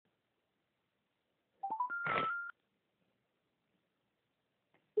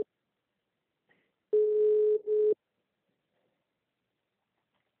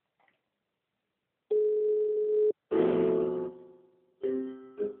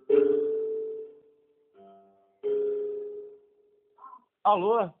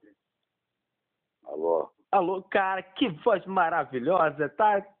Alô? Alô? Alô, cara, que voz maravilhosa,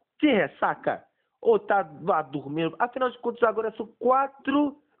 tá? Que ressaca? Ou tá lá dormindo? Afinal de contas, agora são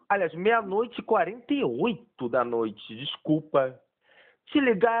meia-noite e 48 da noite. Desculpa. Te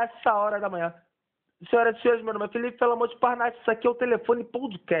ligar essa hora da manhã. Senhoras e senhores, meu nome é Felipe, pelo amor de Parnasse, isso aqui é o Telefone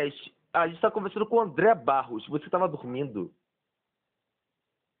Podcast. A gente tá conversando com o André Barros. Você tava dormindo?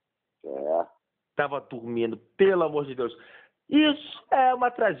 É. Tava dormindo, pelo amor de Deus. Isso é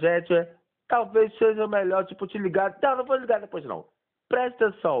uma tragédia. Talvez seja melhor, tipo, te ligar. Não vou ligar depois, não. Presta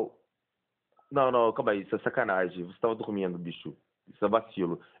atenção. Não, calma aí, isso é sacanagem. Você tava dormindo, bicho. Isso é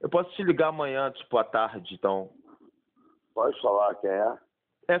vacilo. Eu posso te ligar amanhã, tipo, à tarde, então. Pode falar quem é?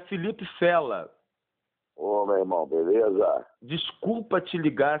 É Felipe Fela. Ô, meu irmão, beleza? Desculpa te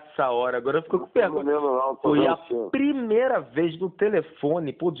ligar essa hora. Agora eu fico com Não tô pergunta. dormindo não, tô Foi a vendo filme. primeira vez no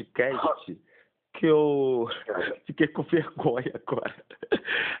telefone podcast que eu fiquei com vergonha agora.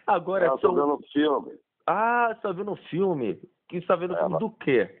 Agora Não, tô vendo filme. Ah, você tá vendo um filme? Que você tá vendo filme do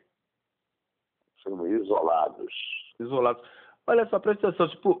quê? Filme Isolados. Isolado. Olha só, presta atenção,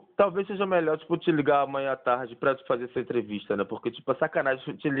 tipo, talvez seja melhor, tipo, te ligar amanhã à tarde pra te fazer essa entrevista, né? Porque, tipo, é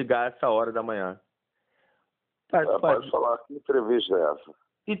sacanagem te ligar essa hora da manhã. Pode falar, que entrevista é essa?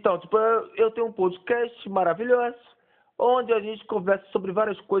 Então, tipo, eu tenho um podcast maravilhoso, onde a gente conversa sobre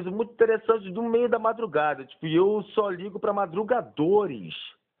várias coisas muito interessantes do meio da madrugada. Tipo, e eu só ligo pra madrugadores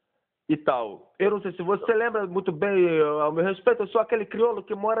e tal. Eu não sei se você lembra muito bem, ao meu respeito, eu sou aquele crioulo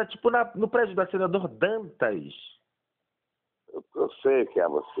que mora, tipo, no prédio da Senador Dantas. Eu sei quem é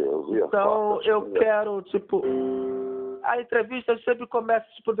você, eu vi a Então, foto. eu quero, tipo... A entrevista sempre começa,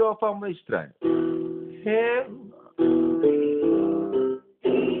 tipo, de uma forma meio estranha.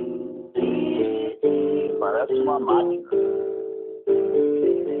 Parece uma máquina.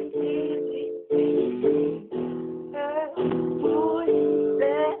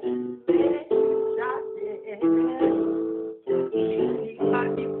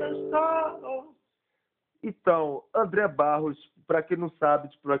 Então, André Barros, para quem não sabe,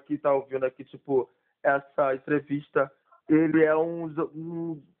 tipo, para quem está ouvindo aqui, tipo, essa entrevista, ele é um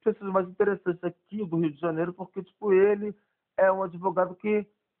dos pessoas mais interessantes aqui do Rio de Janeiro, porque, tipo, ele é um advogado que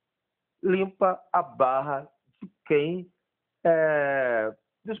limpa a barra de quem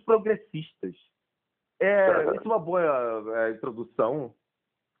dos progressistas. Isso é uma boa introdução.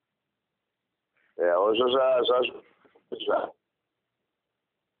 Hoje eu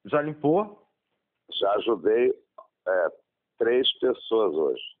Já limpou? já ajudei 3 pessoas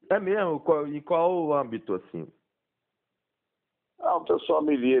hoje. É mesmo? Em qual âmbito, assim? O pessoal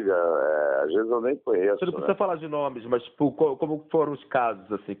me liga, às vezes eu nem conheço. Você não precisa falar de nomes, mas tipo, como foram os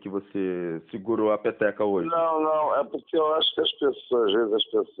casos assim que você segurou a peteca hoje? Não, é porque eu acho que as pessoas, às vezes as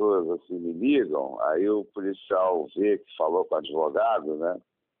pessoas assim me ligam, aí o policial vê que falou com o advogado, né?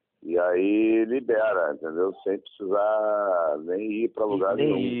 E aí libera, entendeu? Sem precisar nem ir para lugar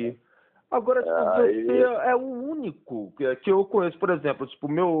nenhum. Agora, tipo, você é o único que eu conheço, por exemplo, tipo,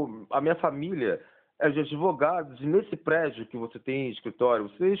 a minha família é de advogados, e nesse prédio que você tem escritório,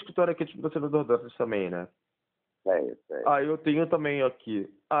 você tem escritório aqui, tipo, do Senador Dantas também, né? Tem. Aí eu tenho também aqui.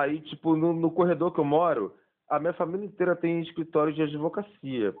 Aí, tipo, no corredor que eu moro, a minha família inteira tem escritório de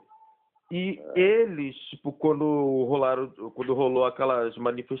advocacia. E eles, tipo, quando rolou aquelas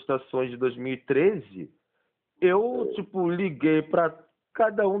manifestações de 2013, eu, tipo, liguei para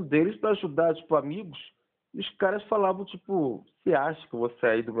cada um deles para ajudar, tipo, amigos. E os caras falavam, tipo, você acha que eu vou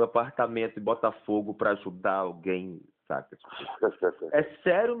sair do meu apartamento e botar fogo para ajudar alguém, saca? Tipo, é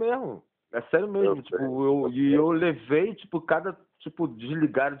sério mesmo. É sério mesmo. Eu levei, tipo, cada, tipo,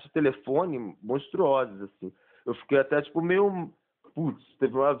 desligada de telefone monstruosas, assim. Eu fiquei até, tipo, meio... Putz,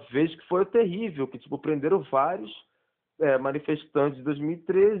 teve uma vez que foi terrível, que, tipo, prenderam vários manifestantes de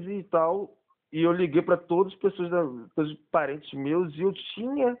 2013 e tal, e eu liguei para todas as pessoas, todos os parentes meus, e eu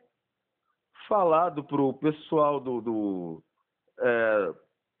tinha falado pro pessoal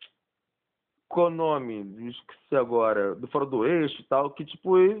qual o nome? Esqueci agora, do Fora do Eixo e tal, que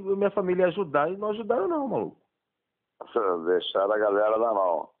tipo, minha família ia ajudar, e não ajudaram não, maluco. Deixaram a galera na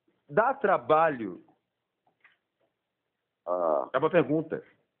mão. Dá trabalho? É uma pergunta.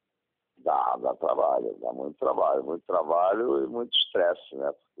 Dá trabalho, dá muito trabalho e muito estresse,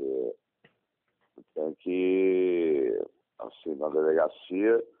 né? Porque tem que, assim, na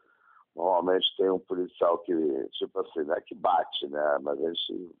delegacia, normalmente tem um policial que, tipo assim, né, que bate, né? Mas a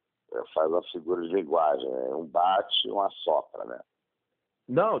gente faz uma figura de linguagem, né? Um bate e um assopra, né?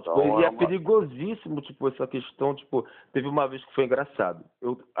 Não, tipo, Então, é perigosíssimo, tipo, essa questão, tipo, teve uma vez que foi engraçado.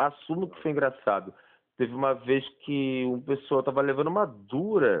 Eu assumo que foi engraçado. Teve uma vez que um pessoal tava levando uma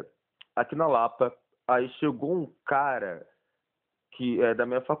dura aqui na Lapa, aí chegou um cara que é da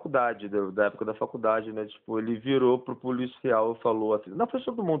minha faculdade, da época da faculdade, né? Tipo, ele virou pro policial e falou assim, na frente de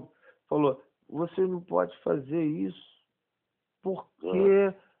todo mundo, falou, você não pode fazer isso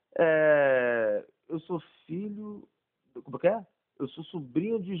porque eu sou filho, como é que é? Eu sou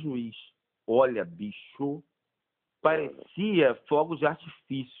sobrinho de juiz. Olha, bicho, parecia fogos de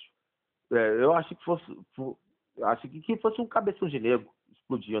artifício. Eu achei que fosse um cabeção de negro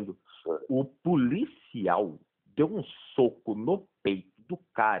explodindo. O policial deu um soco no peito do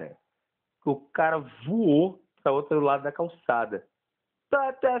cara, que o cara voou para outro lado da calçada. Tá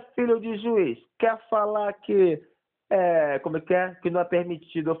até filho de juiz, quer falar que como é que é? Que não é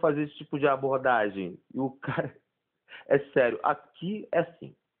permitido eu fazer esse tipo de abordagem. E o cara, é sério, aqui é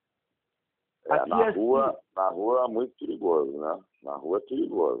assim. Aqui na rua, assim. na rua é muito perigoso, né? Na rua é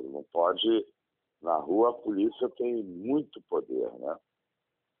perigoso. Não pode. Na rua a polícia tem muito poder, né?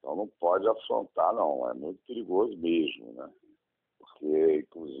 Então não pode afrontar, não. É muito perigoso mesmo, né? Porque,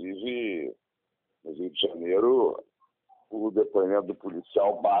 inclusive, no Rio de Janeiro, o depoimento do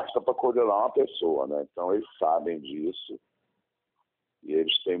policial basta para condenar uma pessoa, né? Então eles sabem disso e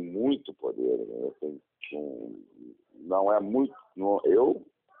eles têm muito poder, né? Não é muito...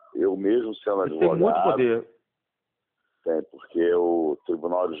 Eu mesmo sendo advogado... Tem muito poder. Tem, porque o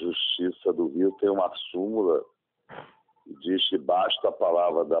Tribunal de Justiça do Rio tem uma súmula que diz que basta a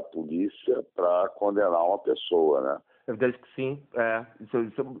palavra da polícia para condenar uma pessoa, né? É verdade que sim.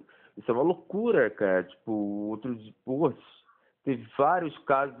 Isso é uma loucura, cara. Tipo, teve vários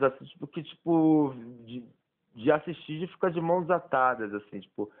casos assim, tipo, que, tipo, de assistir de ficar de mãos atadas, assim,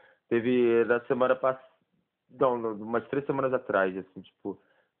 tipo, teve na semana passada, não, umas 3 semanas atrás, assim, tipo,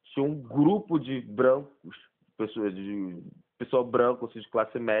 tinha um grupo de brancos, pessoal branco, assim, de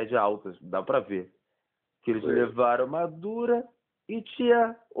classe média alta, dá pra ver, que eles levaram uma dura e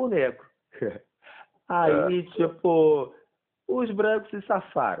tinha o negro. Aí, tipo, os brancos se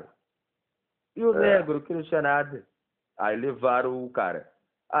safaram. E o negro, que não tinha nada. Aí levaram o cara.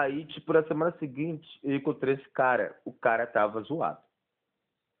 Aí, tipo, na semana seguinte, eu encontrei esse cara. O cara tava zoado.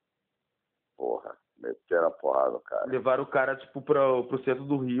 Porra, meteram a porrada no cara. Levaram o cara, tipo, pro centro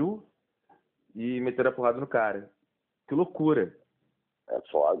do Rio e meteram a porrada no cara. Que loucura. É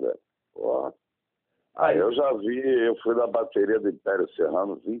foda. Porra. Aí eu fui na bateria do Império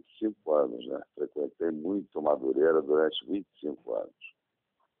Serrano 25 anos, né? Frequentei muito Madureira durante 25 anos.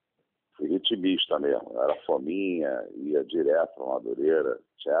 Fui ritmista mesmo, era fominha, ia direto para Madureira.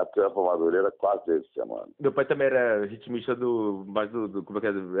 Tinha época que eu ia para Madureira 4 vezes por semana. Meu pai também era ritmista como é que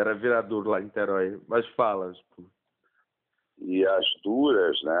é? Era vereador lá em Niterói. Mas fala, tipo... E as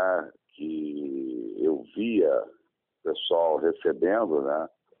duras, né, que eu via o pessoal recebendo, né,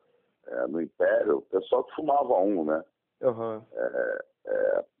 no Império, o pessoal que fumava né? Uhum.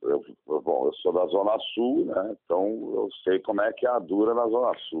 Eu sou da Zona Sul, né? Então eu sei como é que é a dura na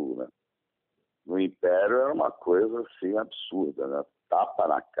Zona Sul, né? No Império era uma coisa assim absurda, né? Tapa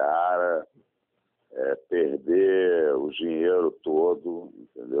na cara, perder o dinheiro todo,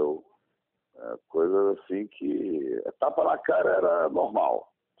 entendeu? Coisa assim que... Tapa na cara era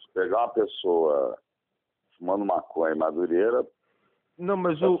normal. Se pegar uma pessoa fumando maconha em Madureira... Não,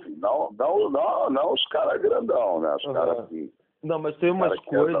 mas assim, não os caras grandão, né? Os caras assim... Não, mas tem umas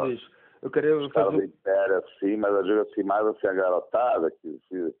coisas... Eu queria os caras do Império, assim, mas eu digo assim, mais assim, a garotada que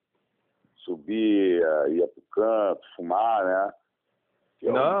se subia, ia pro canto, fumar, né?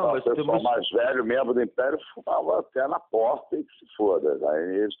 O pessoal mais velho, membro do Império, fumava até na porta e que se foda.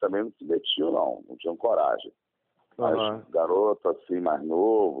 Aí eles também não se metiam, não tinham coragem. Mas garoto, assim, mais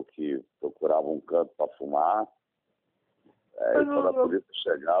novo, que procurava um canto para fumar, e quando a polícia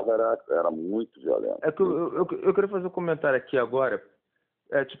chegava, era muito violento. É que eu queria fazer um comentário aqui agora.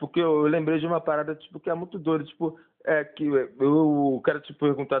 Tipo, que eu lembrei de uma parada, tipo, que é muito doida. Tipo, que eu quero te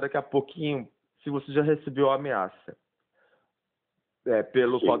perguntar daqui a pouquinho se você já recebeu a ameaça.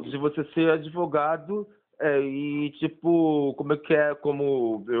 Pelo fato de você ser advogado e, tipo, como é que é,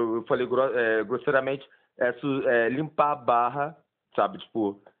 como eu falei grosseiramente, limpar a barra, sabe,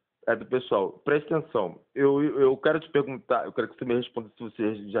 tipo, do pessoal. Presta atenção, eu quero te perguntar, eu quero que você me responda se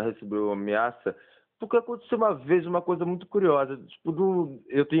você já recebeu uma ameaça, porque aconteceu uma vez uma coisa muito curiosa, tipo,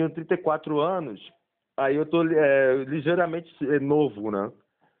 eu tenho 34 anos, aí eu tô ligeiramente novo, né?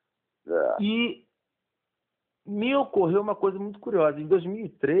 E me ocorreu uma coisa muito curiosa. Em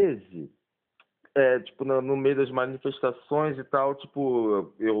 2013, tipo, no meio das manifestações e tal,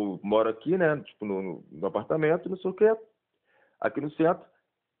 tipo, eu moro aqui, né, tipo, no apartamento, não sei o quê, aqui no centro,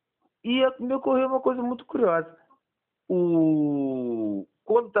 e me ocorreu uma coisa muito curiosa.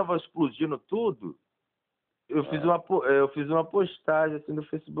 Quando estava explodindo tudo, eu fiz uma postagem assim no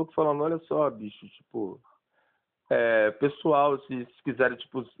Facebook falando, olha só, bicho, tipo, pessoal, se quiserem,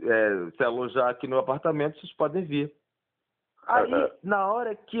 tipo, se alojar aqui no apartamento, vocês podem vir. Aí, na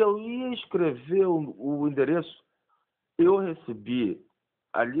hora que eu ia escrever o endereço, eu recebi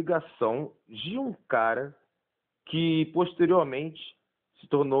a ligação de um cara que, posteriormente, se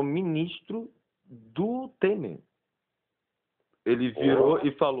tornou ministro do Temer. Ele virou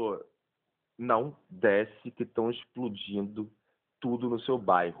e falou, não desce que estão explodindo tudo no seu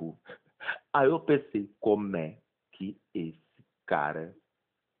bairro. Aí eu pensei, como é que esse cara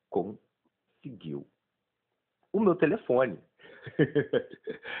conseguiu o meu telefone?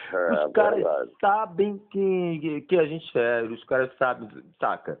 Os caras sabem que a gente é, os caras sabem,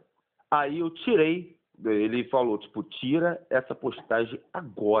 saca? Aí eu tirei, ele falou, tipo, tira essa postagem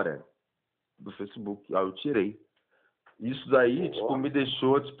agora do Facebook. Aí eu tirei. Isso daí, tipo, me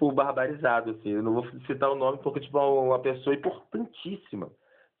deixou, tipo, barbarizado, assim. Eu não vou citar o nome porque, tipo, é uma pessoa importantíssima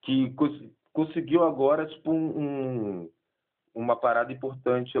que conseguiu agora, tipo, uma parada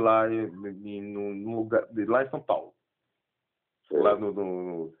importante lá no lugar, lá em São Paulo. Lá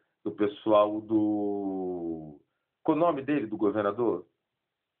do pessoal do... Qual o nome dele, do governador?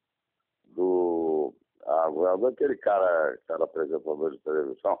 Aquele cara apresentador de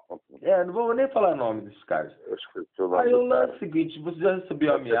televisão. Não vou nem falar o nome desses caras. Eu esqueci o nome. Aí o lance é o seguinte, você já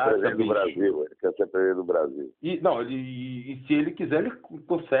recebeu ameaça, bicho? Brasil, ele quer ser presidente do Brasil. E se ele quiser, ele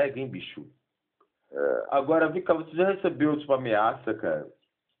consegue, hein, bicho? Agora, vem cá, você já recebeu, tipo, ameaça, cara?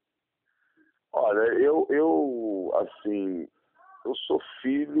 Olha, eu assim, eu sou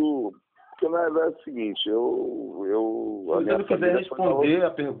filho... Porque na verdade é o seguinte, se você não quiser responder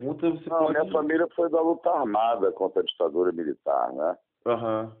a pergunta, você pode... Minha família foi da luta armada contra a ditadura militar, né?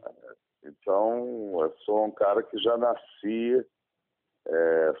 Uhum. Então, eu sou um cara que já nasci,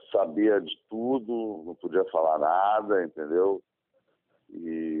 sabia de tudo, não podia falar nada, entendeu?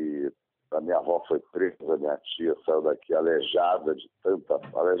 E a minha avó foi presa, minha tia saiu daqui aleijada de tanta...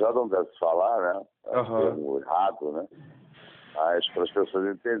 Aleijada não deve se falar, né? É um termo errado, né? Mas para as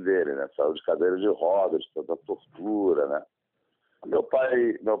pessoas entenderem, né? Saiu de cadeira de rodas, de tanta tortura, né? Meu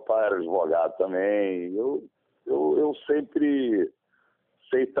pai era advogado também. Eu sempre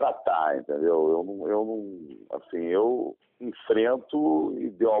sei tratar, entendeu? Eu enfrento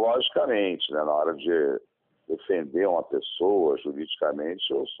ideologicamente, né? Na hora de defender uma pessoa juridicamente,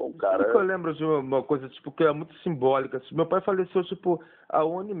 eu sou um cara... Eu lembro de uma coisa, tipo, que é muito simbólica. Meu pai faleceu, tipo, há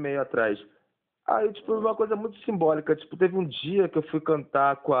 1 ano e meio atrás. Aí, tipo, uma coisa muito simbólica. Tipo, teve um dia que eu fui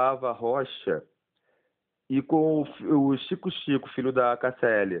cantar com a Ava Rocha e com o Chico, filho da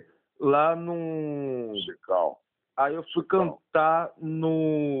KCL, lá no... Chicão. Aí eu fui cantar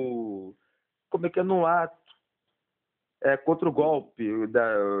no... Como é que é? No ato. Contra o golpe,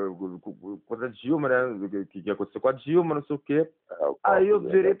 contra a Dilma, né? Que aconteceu com a Dilma, não sei o quê. Aí eu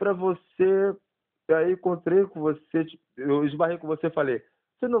virei pra você, aí encontrei com você, tipo, eu esbarrei com você e falei,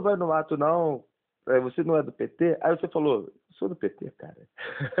 você não vai no ato, não? Você não é do PT? Aí você falou, sou do PT, cara.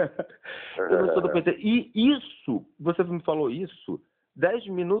 Eu não sou do PT. E isso, você me falou isso 10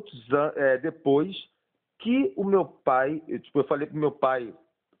 minutos depois que o meu pai, eu falei pro meu pai,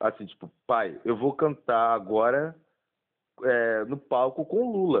 assim, tipo, pai, eu vou cantar agora no palco com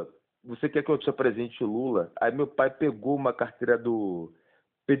o Lula. Você quer que eu te apresente o Lula? Aí meu pai pegou uma carteira do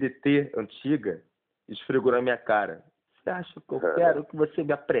PDT antiga e esfregou na minha cara. Você acha que eu quero que você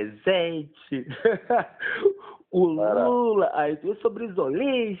me apresente o Lula? Aí eu sou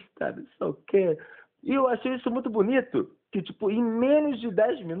brisolista, não sei o quê. E eu achei isso muito bonito, que tipo, em menos de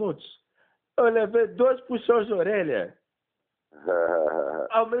 10 minutos, eu levei 2 puxões de orelha.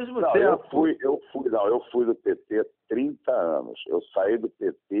 Ao mesmo tempo. Eu fui do PT 30 anos. Eu saí do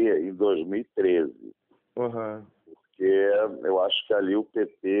PT em 2013. Uhum. Porque eu acho que ali o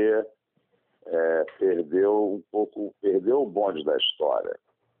PT perdeu o bonde da história.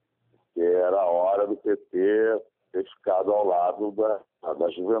 Porque era a hora do PT ter ficado ao lado da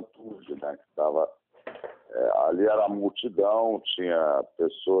juventude, né? Que estava... ali era a multidão, tinha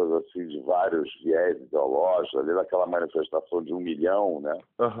pessoas assim de vários viés ideológicos, ali naquela manifestação de 1 milhão, né?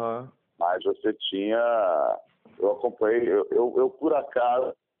 Uhum. Mas você tinha... Eu acompanhei, eu por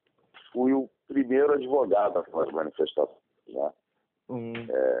acaso fui o primeiro advogado naquelas manifestações, né?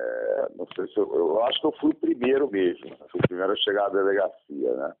 Não sei se eu acho que eu fui o primeiro mesmo, fui o primeiro a chegar à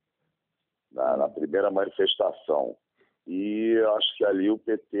delegacia, né? Na primeira manifestação. E eu acho que ali o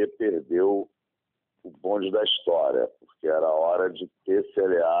PT perdeu o bonde da história, porque era a hora de ter se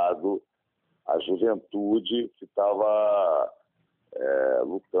aliado à juventude que estava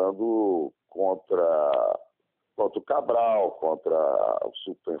lutando contra o Cabral, contra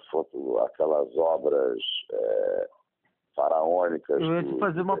aquelas obras faraônicas. Eu ia te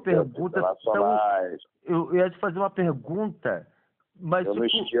fazer uma pergunta. Internacionais. Eu ia te fazer uma pergunta, mas eu não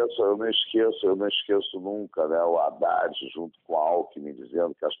esqueço nunca, né? O Haddad junto com o Alckmin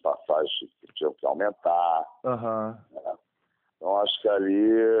dizendo que as passagens tinham que aumentar. Uhum. Né? Então acho que ali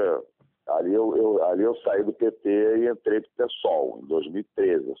eu saí do PT e entrei para o PSOL em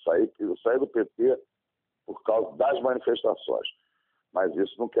 2013. Eu saí do PT por causa das manifestações. Mas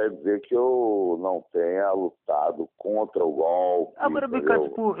isso não quer dizer que eu não tenha lutado contra o golpe. Agora, Bica,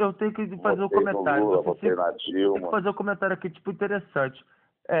 tipo, eu tenho que fazer um comentário. Lula, votei na Dilma. Eu tenho que fazer um comentário aqui, tipo, interessante.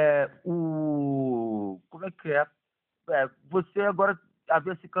 Como é que é? Você agora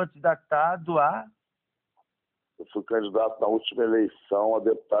havia se candidatado a... Eu fui candidato na última eleição a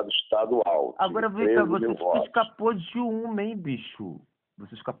deputado estadual. Agora, Bica, você tipo, escapou de uma, hein, bicho?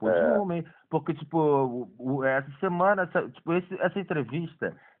 Você escapou de uma, hein? Porque, tipo, essa semana, essa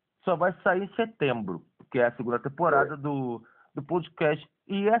entrevista só vai sair em setembro, que é a segunda temporada do podcast.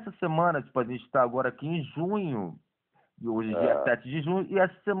 E essa semana, tipo, a gente está agora aqui em junho, e hoje é dia 7 de junho, e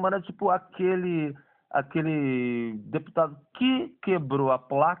essa semana, tipo, aquele deputado que quebrou a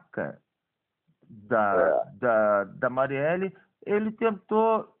placa da Marielle, ele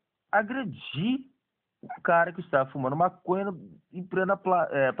tentou agredir o cara que estava fumando maconha em plena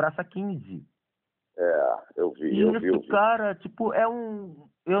Praça 15. Eu vi. E esse cara, tipo,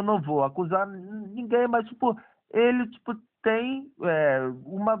 eu não vou acusar ninguém, mas, tipo, ele, tipo, tem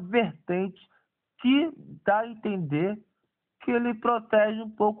uma vertente que dá a entender que ele protege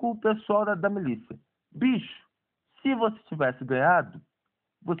um pouco o pessoal da milícia. Bicho, se você tivesse ganhado,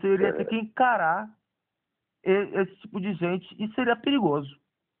 você iria ter que encarar esse tipo de gente e seria perigoso.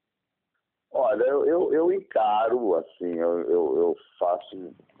 Olha, eu encaro, assim, eu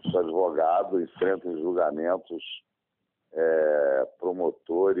sou advogado, enfrento em julgamentos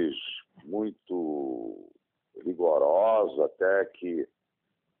promotores muito rigorosos, até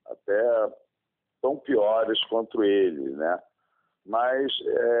tão piores quanto ele, né? Mas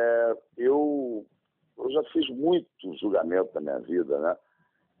eu já fiz muito julgamento na minha vida, né?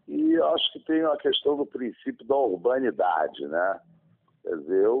 E eu acho que tem a questão do princípio da urbanidade, né? Quer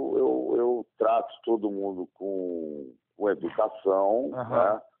dizer, eu trato todo mundo com educação,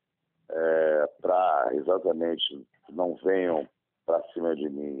 né? Para exatamente não venham para cima de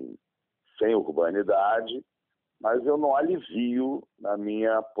mim sem urbanidade, mas eu não alivio na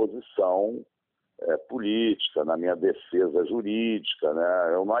minha posição política, na minha defesa jurídica,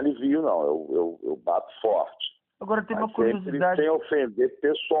 né? Eu não alivio, não, eu bato forte. Agora tem uma curiosidade. Sem ofender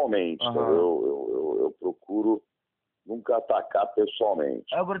pessoalmente, eu procuro nunca atacar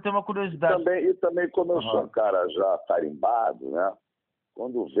pessoalmente. Agora tem uma curiosidade. E também como eu sou um cara já tarimbado, né?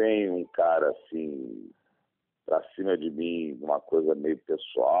 Quando vem um cara assim pra cima de mim, uma coisa meio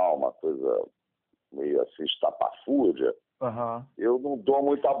pessoal, uma coisa meio assim estapafúrdia, eu não dou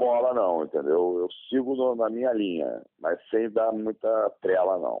muita bola não, entendeu? Eu sigo na minha linha, mas sem dar muita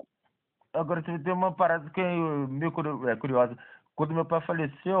trela não. Agora tem uma parada que é meio curiosa. Quando meu pai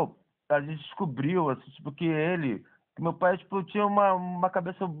faleceu, a gente descobriu assim, tipo, que meu pai, tipo, tinha uma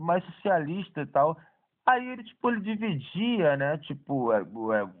cabeça mais socialista e tal. Aí ele, tipo, ele dividia, né, tipo,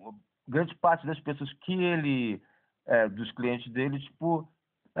 grande parte das pessoas que dos clientes dele, tipo,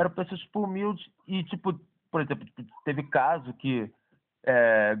 eram pessoas, tipo, humildes e, tipo, por exemplo, teve caso que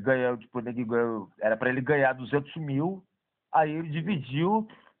ganhou, tipo, era para ele ganhar 200 mil, aí ele dividiu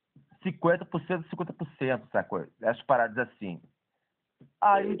 50%, 50%, sacou? As paradas assim.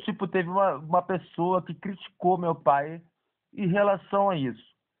 Aí, tipo, teve uma pessoa que criticou meu pai em relação a isso.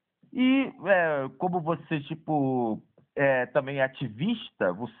 E como você, tipo, também é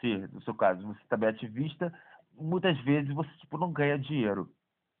ativista, você, no seu caso, você também é ativista, muitas vezes você, tipo, não ganha dinheiro,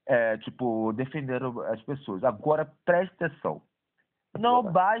 tipo, defendendo as pessoas. Agora, preste atenção. Não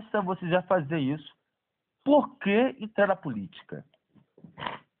basta você já fazer isso. Por que entrar na política?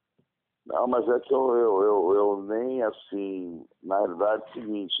 Não, mas é que eu nem assim... Na realidade é o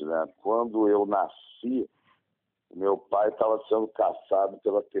seguinte, né? Quando eu nasci, meu pai estava sendo caçado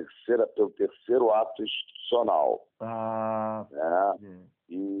pelo terceiro ato institucional. Né?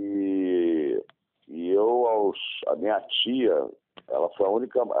 E a minha tia, ela foi a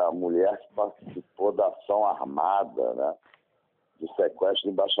única mulher que participou da ação armada, né? Do sequestro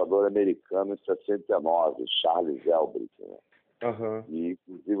do embaixador americano em 69, Charles Elbrick, né? E,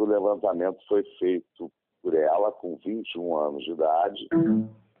 inclusive, o levantamento foi feito por ela com 21 anos de idade.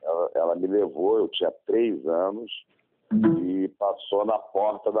 Ela me levou, eu tinha 3 anos, e passou na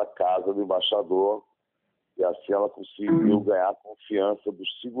porta da casa do embaixador, e assim ela conseguiu ganhar a confiança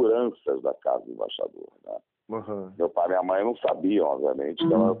dos seguranças da casa do embaixador, né? Meu pai e minha mãe não sabiam, obviamente,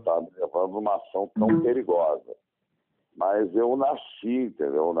 que ela estava me levando numa ação tão perigosa. Mas eu nasci,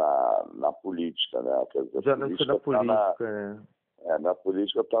 entendeu, na política, né? Quer dizer, Já nasci na política, né? Na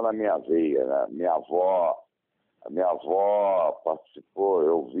política está na minha veia, né? A minha avó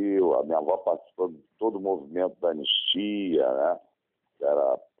participou, a minha avó participou de todo o movimento da anistia, né? Que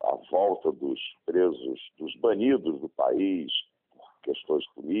era a volta dos presos, dos banidos do país, por questões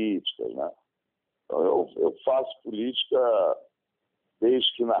políticas, né? Então eu faço política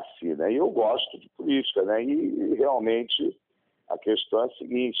desde que nasci, né? E eu gosto de política, né? E realmente a questão é a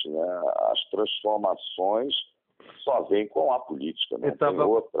seguinte, né? As transformações só vêm com a política, não tem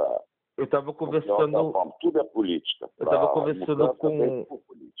outra. Eu estava conversando. Tudo é política. Eu estava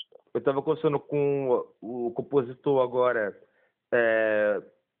conversando com o compositor agora,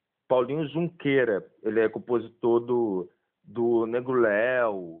 Paulinho Junqueira. Ele é compositor do Negro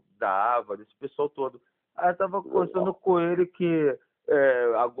Léo, da Ava, desse pessoal todo. Aí eu estava conversando com ele que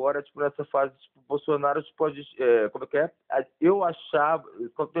agora, tipo, nessa fase, tipo, Bolsonaro pode. Como é que é? Eu achava,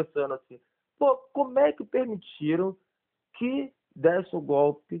 estou pensando assim, pô, como é que permitiram que desse o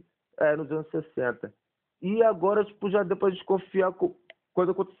golpe nos anos 60? E agora, tipo, já deu para desconfiar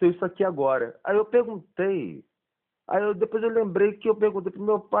quando aconteceu isso aqui agora. Aí eu perguntei, depois eu lembrei que eu perguntei para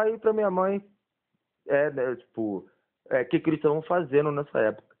meu pai e para minha mãe, né, tipo, o que eles estavam fazendo nessa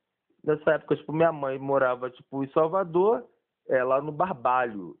época. Nessa época, tipo, minha mãe morava, tipo, em Salvador, lá no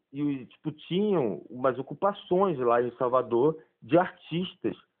Barbalho, e, tipo, tinham umas ocupações lá em Salvador de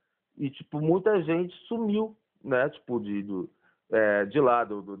artistas, e, tipo, muita gente sumiu, né, tipo, de lá,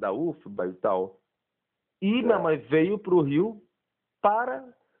 da UFBA e tal. E minha mãe veio para o Rio para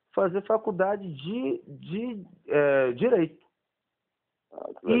fazer faculdade de Direito.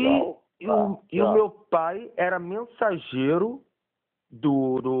 Que legal. O meu pai era mensageiro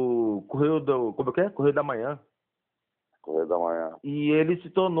do Correio como é que é? Correio da Manhã. Correio da Manhã. E ele se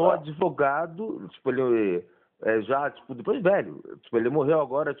tornou advogado, tipo, ele já, tipo, depois velho. Tipo, ele morreu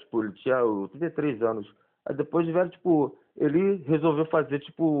agora, tipo, ele tinha 33 anos. Aí depois de velho, tipo, ele resolveu fazer,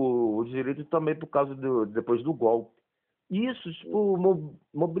 tipo, o direito também por causa depois do golpe. E isso, tipo,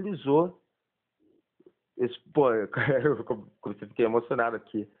 mobilizou esse, pô, eu fiquei emocionado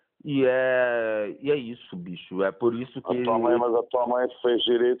aqui. E é isso, bicho. É por isso que... Mas a tua mãe fez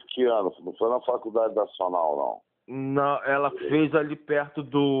direito que ano? Não foi na Faculdade Nacional, não? Não, ela fez ali perto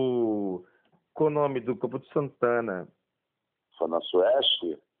qual o nome? Do Campo de Santana. Foi na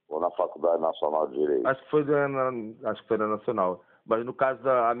Sueste ou na Faculdade Nacional de Direito? Acho que foi na Nacional. Mas no caso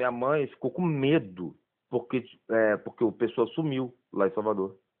da minha mãe, ficou com medo, porque o pessoal sumiu lá em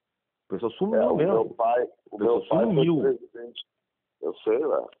Salvador. O pessoal sumiu mesmo. Meu pai sumiu. Foi presidente. Eu sei,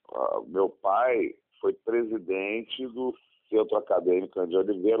 né? Meu pai foi presidente do Centro Acadêmico André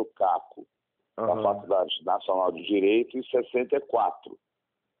Oliveira, o CACO, da Faculdade Nacional de Direito, em 64.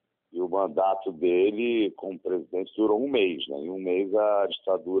 E o mandato dele como presidente durou um mês, né? Em um mês a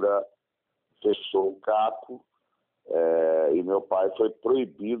ditadura fechou o CACO, e meu pai foi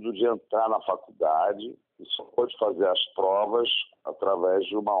proibido de entrar na faculdade e só pôde fazer as provas através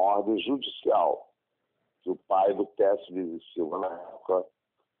de uma ordem judicial, que o pai do Técio Liz e Silva, na época,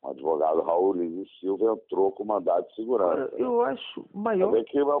 o advogado Raul Liz e Silva, entrou com mandado de segurança. Eu acho maior... Também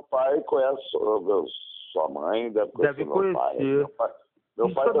que meu pai conhece, sua mãe deve conhecer meu pai.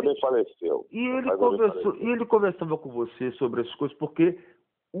 Meu pai também faleceu. E ele conversava com você sobre as coisas, porque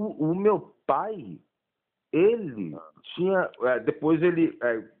o meu pai, ele tinha... depois ele...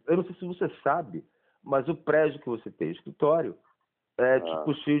 eu não sei se você sabe, mas o prédio que você tem, escritório,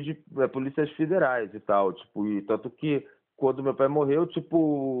 tipo, cheio de polícias federais e tal, tipo, e tanto que quando meu pai morreu,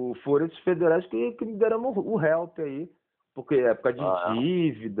 tipo, foram esses federais que me deram o help aí, porque é época de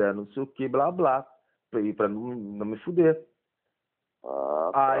dívida, não sei o que, blá, blá, pra não me fuder.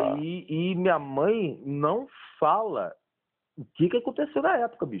 Aí, e minha mãe não fala o que aconteceu na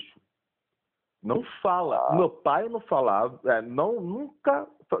época, bicho. Não fala. Meu pai não falava, nunca,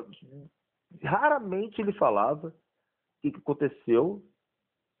 raramente ele falava o que aconteceu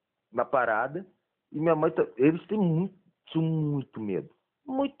na parada. E minha mãe, eles têm muito medo.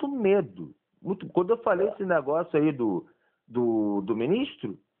 Muito medo. Quando eu falei esse negócio aí do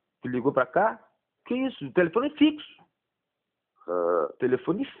ministro, que ligou pra cá, que isso? Telefone fixo.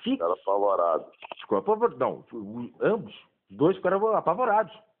 Telefone fixo. Era apavorado. Ficou apavorado. Não, ambos. Os dois ficaram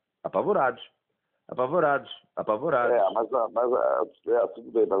apavorados. Apavorados.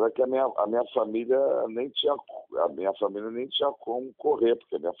 Tudo bem, mas é que a minha família nem tinha como correr,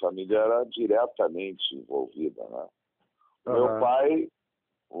 porque a minha família era diretamente envolvida, né? Meu pai,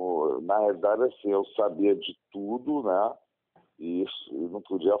 na realidade, assim, eu sabia de tudo, né? E não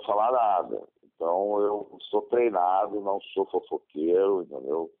podia falar nada. Então, eu sou treinado, não sou fofoqueiro,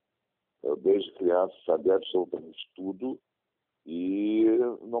 entendeu? Eu, desde criança, sabia absolutamente tudo e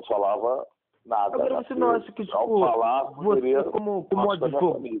não falava nada. Agora, você não acha que, ao tipo, falar, você como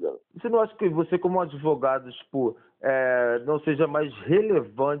advogado, você não acha que você como advogado, tipo, não seja mais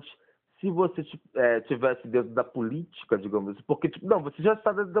relevante se você tivesse dentro da política, digamos assim? Porque, tipo, não, você já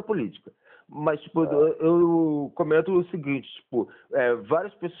está dentro da política, mas, tipo, eu comento o seguinte, tipo,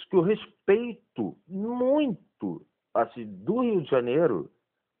 várias pessoas que eu respeito muito, assim, do Rio de Janeiro,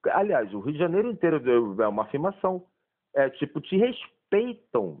 aliás, o Rio de Janeiro inteiro é uma afirmação, tipo, te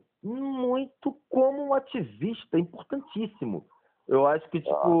respeitam muito como um ativista importantíssimo. Eu acho que,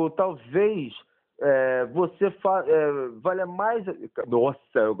 tipo, talvez você valha mais...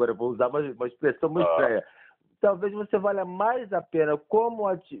 Nossa, agora eu vou usar uma expressão muito estranha. Talvez você valha mais a pena como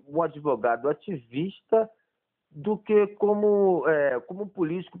um advogado ativista do que como um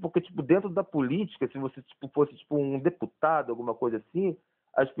político, porque, tipo, dentro da política, se você, tipo, fosse, tipo, um deputado, alguma coisa assim,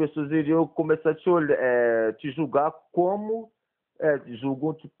 as pessoas iriam começar a te julgar como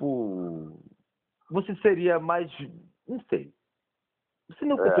julgam, tipo, você seria mais, não sei, você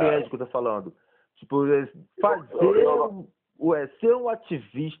não compreende o que eu tô falando, tipo, ser um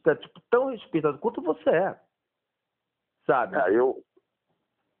ativista, tipo, tão respeitado quanto você sabe?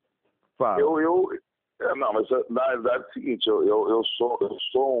 Não, mas na verdade é o seguinte, eu sou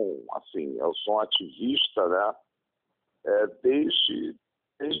um ativista, né? Desde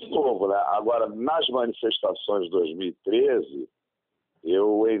novo, né? Agora, nas manifestações de 2013,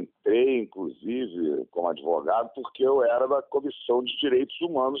 eu entrei, inclusive, como advogado, porque eu era da Comissão de Direitos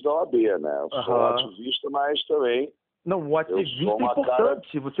Humanos da OAB, né? Eu sou um ativista, mas também... Não, um ativista é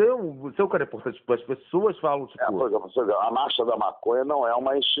importante. Você é um cara importante. As pessoas falam, tipo... Por exemplo, a Marcha da Maconha não é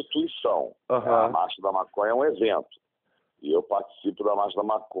uma instituição. A Marcha da Maconha é um evento. E eu participo da Marcha da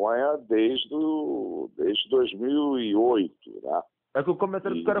Maconha desde 2008, né? É que o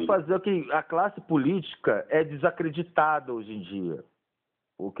comentário que eu quero fazer é que a classe política é desacreditada hoje em dia.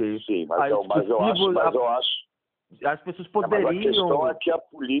 Okay? Sim, mas eu acho... As pessoas poderiam... Mas a questão é que a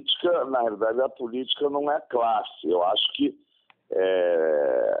política, na realidade, a política não é classe. Eu acho que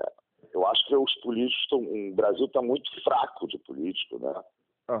os políticos o Brasil está muito fraco de político, né?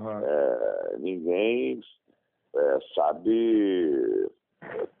 Ninguém sabe,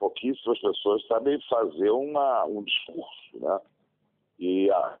 pouquíssimas pessoas sabem fazer um discurso, né? E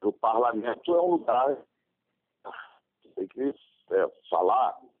o parlamento é um lugar que tem que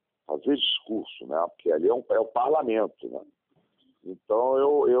falar, fazer discurso, né? Porque ali é o parlamento, né? Então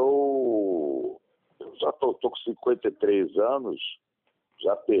eu já estou com 53 anos,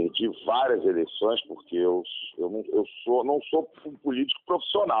 já perdi várias eleições porque eu não sou um político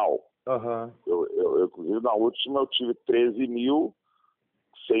profissional. Eu, inclusive, na última eu tive 13 mil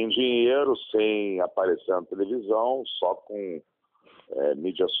sem dinheiro, sem aparecer na televisão, só com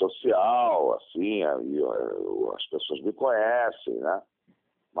mídia social, assim, as pessoas me conhecem, né?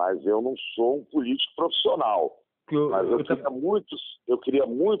 Mas eu não sou um político profissional. Mas eu queria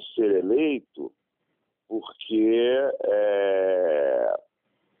muito ser eleito porque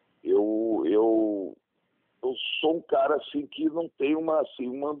eu sou um cara assim que não tem uma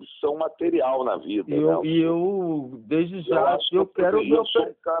ambição material na vida. Desde já eu quero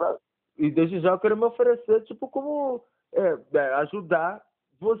me oferecer, tipo, como ajudar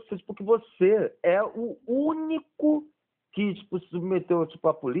você, porque você é o único que, tipo, se submeteu, tipo,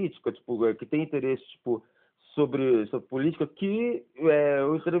 à política, tipo, que tem interesse, tipo, sobre política, que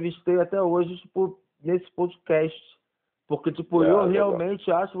eu entrevistei até hoje, tipo, nesse podcast. Porque, tipo, eu realmente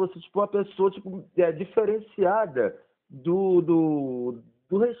acho você, tipo, uma pessoa, tipo, diferenciada do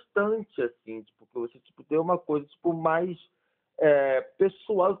restante, assim, tipo, que você, tipo, tem uma coisa, tipo, mais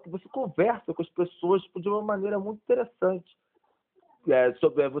pessoal, que você conversa com as pessoas, tipo, de uma maneira muito interessante.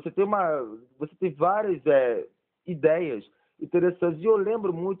 Você tem várias ideias interessantes. E eu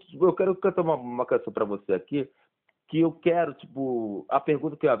lembro muito, eu quero cantar uma canção para você aqui, que eu quero, tipo, a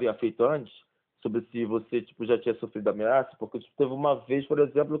pergunta que eu havia feito antes, sobre se você, tipo, já tinha sofrido ameaça, porque tipo, teve uma vez, por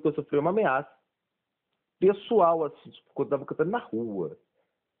exemplo, que eu sofri uma ameaça pessoal, assim, tipo, quando eu estava cantando na rua,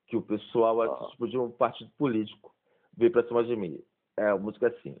 que o pessoal, assim, tipo, de um partido político veio pra cima de mim. A música é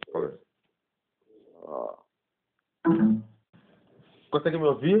assim. Consegue me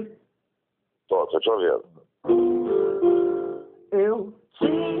ouvir? Tô te ouvindo. Eu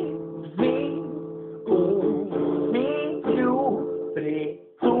tive um filho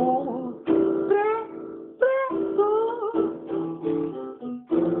preto,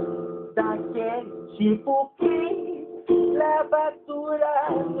 daquele tipo que leva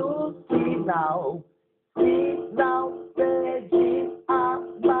dura no sinal verde,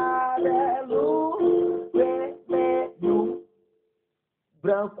 amarelo, vermelho,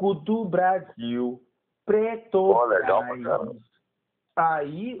 branco Banco do Brasil, preto. Pô, legal pra caramba.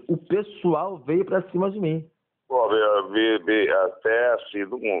 Aí o pessoal veio pra cima de mim. Pô, até assim,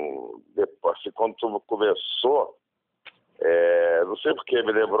 depois, assim, quando tu começou, não sei porque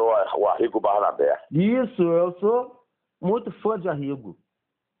me lembrou o Arrigo Barnabé. Isso, eu sou muito fã de Arrigo.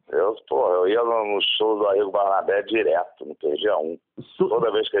 Eu ia no show do Arrigo Barnabé direto, não perdia um.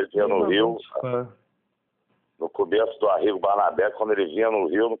 Toda vez que ele vinha no Rio, no começo do Arrigo Barnabé, quando ele vinha no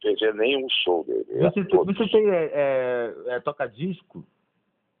Rio, eu não perdia nenhum show dele. Você tem toca-disco?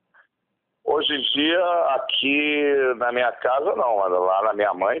 Hoje em dia, aqui na minha casa, não. Mas lá na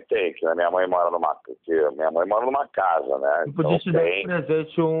minha mãe tem, que a minha mãe mora numa casa, né? Eu podia te dar de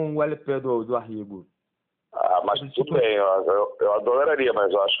presente um LP do Arrigo. Ah, mas tudo bem, eu adoraria,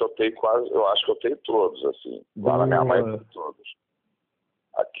 mas eu acho que eu tenho todos, assim. Lá na minha mãe tem todos.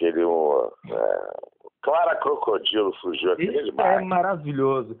 Aquele, Clara Crocodilo fugiu, aquele Isso demais. é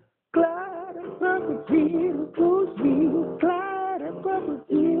maravilhoso. Clara Crocodilo fugiu, Clara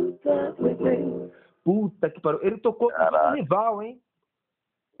Crocodilo fugiu. Puta que pariu. Ele tocou no rival, hein?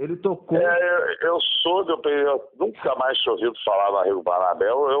 Ele tocou. Eu nunca mais tinha ouvido falar no Arrigo Barnabé.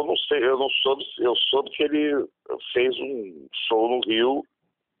 Eu não sei, eu soube que ele fez um show no Rio.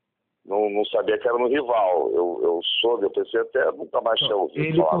 Não sabia que era no rival. Eu pensei até nunca mais tinha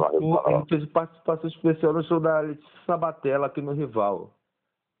ouvido falar no Arrigo Barnabé. Ele fez participação especial no show da Letícia Sabatella aqui no rival.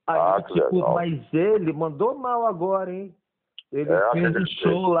 Aí, mas ele mandou mal agora, hein? Ele fez um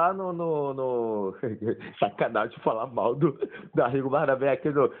show lá no... Sacanagem de falar mal do Arrigo Barnabé aqui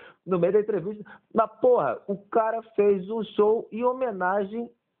no meio da entrevista. Mas, porra, o cara fez um show em homenagem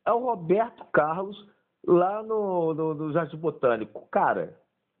ao Roberto Carlos lá no Jardim Botânico. Cara,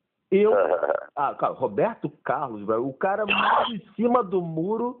 Roberto Carlos, velho, o cara mais em cima do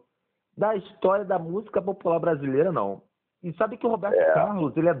muro da história da música popular brasileira, não. E sabe que o Roberto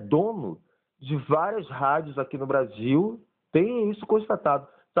Carlos, ele é dono de várias rádios aqui no Brasil. Tem isso constatado.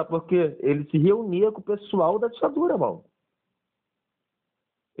 Sabe por quê? Ele se reunia com o pessoal da ditadura, mano.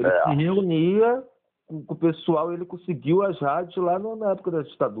 Ele se reunia com o pessoal e ele conseguiu as rádios lá na época da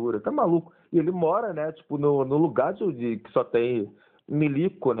ditadura. Tá maluco? E ele mora, né, tipo, no lugar que só tem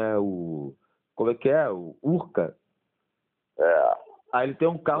milico, né, como é que é? O Urca. Aí ele tem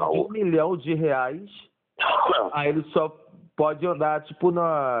um carro de R$1 milhão. Aí ele só pode andar, tipo,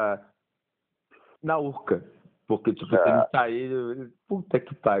 na Urca. Porque, tipo, ele tá aí... Puta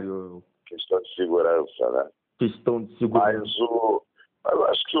que pariu. Questão de segurança, né? Questão de segurança. Mas eu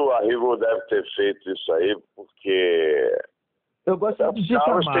acho que o Arrigo deve ter feito isso aí porque... Eu gosto de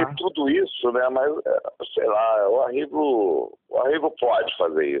Carlos tem tudo isso, né? Mas, sei lá, o Arrigo pode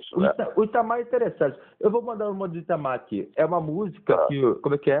fazer isso, né? O Itamar é interessante. Eu vou mandar uma do Itamar aqui. É uma música que...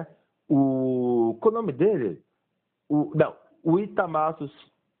 Como é que é? Qual o nome dele? O Itamar...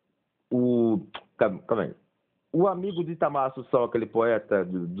 Calma aí. O amigo de Itamar Assunção, aquele poeta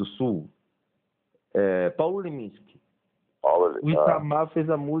do Sul, Paulo Leminski. O Itamar fez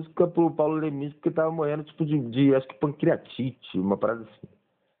a música pro Paulo Leminski que estava morrendo tipo de acho que pancreatite, uma parada assim.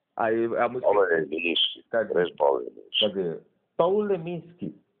 Aí a música... Paulo Leminski. Grande Paulo Leminski. Cadê? Paulo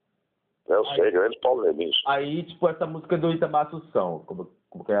Leminski. Eu sei, grande Paulo Leminski. Aí, tipo, essa música do Itamar Assunção.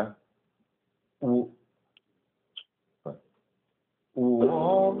 Como que é? O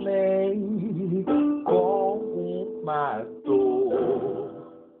homem com uma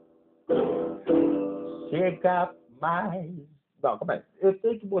dor chega mais... Não, calma aí. Eu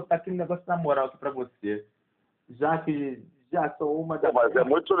tenho que botar aquele negócio na moral aqui pra você. Já sou uma das... Mas é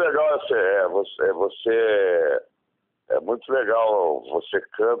muito legal, é muito legal, você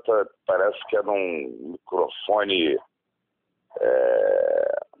canta, parece que é num microfone...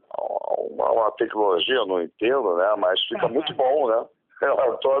 uma tecnologia, eu não entendo, né? Mas fica muito bom, né?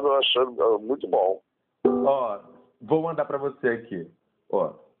 Eu tô achando muito bom. Ó, vou mandar pra você aqui.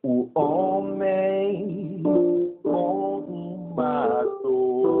 Ó, o homem com uma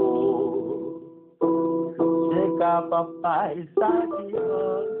dor chega pra paisagem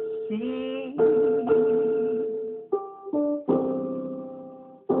assim.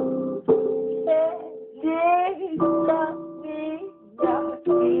 Ele caminha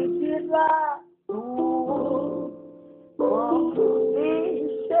de lado como se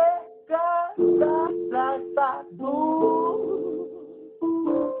chega atrasado.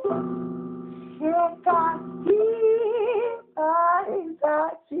 Chega aqui,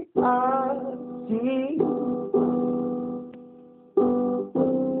 paisagem assim.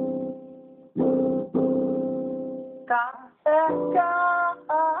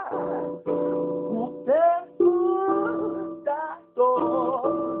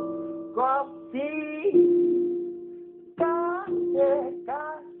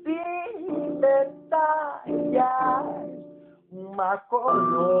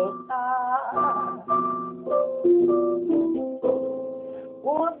 maconha.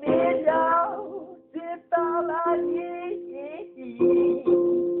 Um milhão de dólares.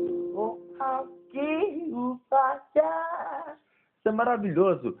 Aqui o fachar. Isso é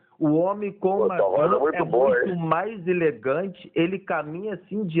maravilhoso. O homem com uma muito é boa, muito hein? mais elegante. Ele caminha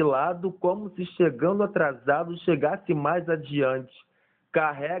assim de lado, como se chegando atrasado chegasse mais adiante.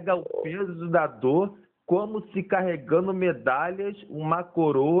 Carrega o peso da dor, como se carregando medalhas, uma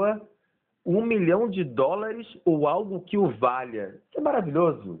coroa, $1 milhão ou algo que o valha. Isso é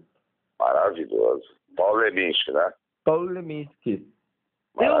maravilhoso. Maravilhoso. Paulo Leminski, né? Paulo Leminski.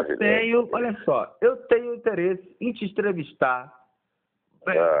 Eu tenho interesse em te entrevistar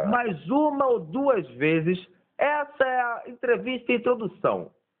mais uma ou duas vezes. Essa é a entrevista e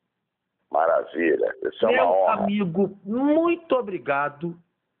introdução. Maravilha. Isso é uma Meu honra. amigo, muito obrigado.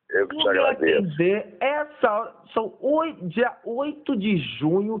 Eu que te agradeço. São dia 8 de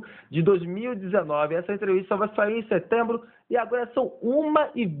junho de 2019. Essa entrevista vai sair em setembro e agora são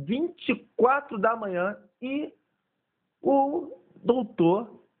 1h24 da manhã e o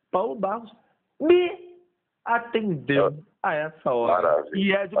doutor Paulo Barros me atendeu a essa hora. Maravilha.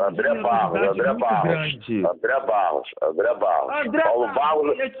 E é de uma André generosidade muito Barros. grande. André Barros. Paulo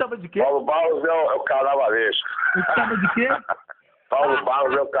Barros, ele chama de quê? Paulo Barros é o carnavalesco. Ele chama de quê? Paulo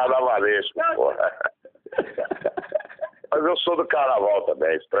Barros é o carnavalesco, porra. Mas eu sou do carnaval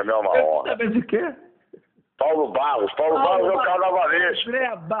também, isso pra mim é uma honra. Chama de quê? Paulo Barros é o carnavalesco.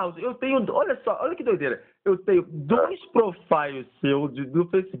 André Barros, eu tenho, olha só, olha que doideira. Eu tenho 2 profiles seus no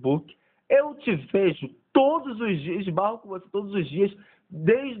Facebook. Eu te vejo todos os dias, esbarro com você todos os dias,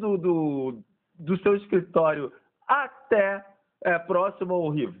 desde do seu escritório até próximo ao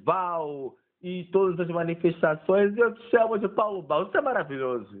rival e todas as manifestações. Eu te chamo de Paulo Barros. Isso é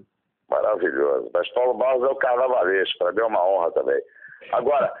maravilhoso. Maravilhoso. Mas Paulo Barros é o carnavalesco, para mim é uma honra também.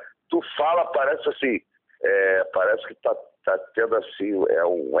 Agora, tu fala, parece assim, parece que tá tendo assim,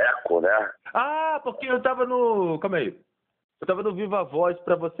 um eco, né? Ah, porque eu tava no... Calma aí. Eu tava no Viva Voz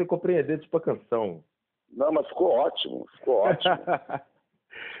para você compreender, tipo, a canção. Não, mas ficou ótimo. Ficou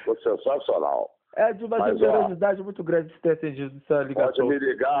sensacional. É de uma generosidade muito grande de ter atendido essa ligação.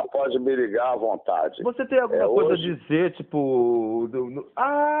 Pode me ligar à vontade. Você tem alguma coisa hoje... a dizer, tipo...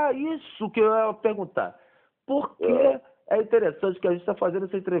 isso que eu ia perguntar. Por que é interessante que a gente está fazendo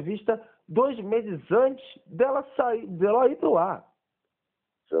essa entrevista 2 meses antes dela ir pro ar?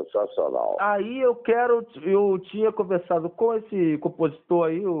 Sensacional. Aí eu tinha conversado com esse compositor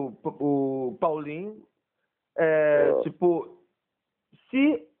aí, o Paulinho, tipo,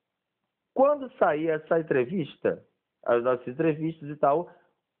 se quando sair essa entrevista, as nossas entrevistas e tal,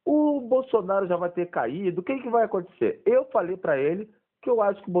 o Bolsonaro já vai ter caído, o que vai acontecer? Eu falei para ele que eu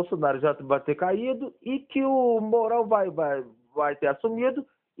acho que o Bolsonaro já vai ter caído e que o Mourão vai ter assumido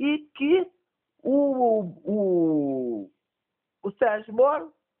e que o Sérgio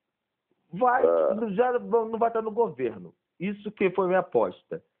Moro já não vai estar no governo. Isso que foi minha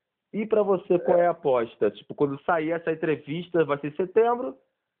aposta. E para você, qual é a aposta? Tipo, quando sair essa entrevista, vai ser em setembro,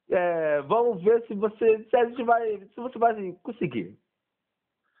 vamos ver se você vai conseguir.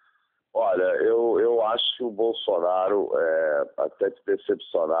 Olha, eu acho que o Bolsonaro, até te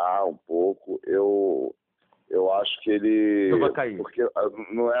decepcionar um pouco, eu acho que ele... Não vai cair. Porque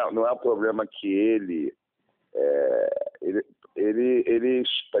não é o problema que ele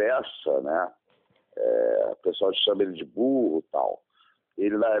expressa, né? O pessoal chama ele de burro e tal.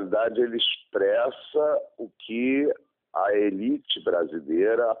 Ele, na realidade, ele expressa o que a elite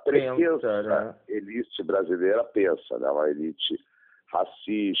brasileira, a pretensa elite brasileira pensa, né? Uma elite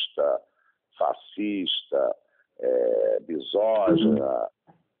racista, fascista, misógina,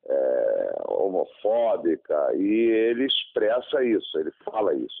 homofóbica, e ele expressa isso, ele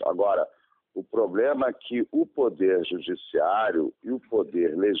fala isso. Agora, o problema é que o poder judiciário e o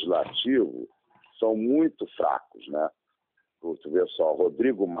poder legislativo são muito fracos, né? Tu vê só,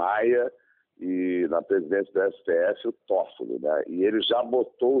 Rodrigo Maia e na presidência do STF o Toffoli, né? E ele já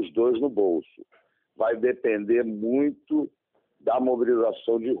botou os dois no bolso. Vai depender muito da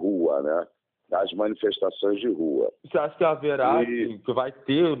mobilização de rua, né? Das manifestações de rua. Você acha que haverá, que vai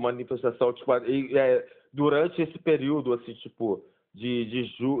ter manifestação tipo, durante esse período, assim, tipo, de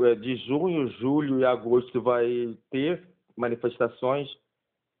junho, julho e agosto vai ter manifestações?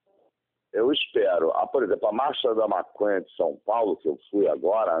 Eu espero. Por exemplo, a Marcha da Maconha de São Paulo, que eu fui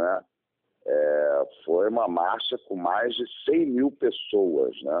agora, né? Foi uma marcha com mais de 100 mil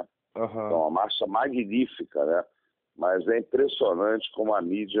pessoas, né? Então, uma marcha magnífica, né? Mas é impressionante como a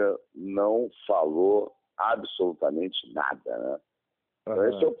mídia não falou absolutamente nada, né? Então,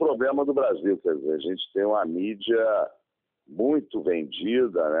 esse é o problema do Brasil, quer dizer, a gente tem uma mídia muito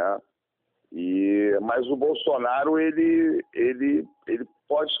vendida, né? Mas o Bolsonaro, ele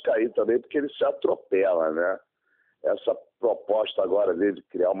pode cair também porque ele se atropela, né? Essa proposta agora dele de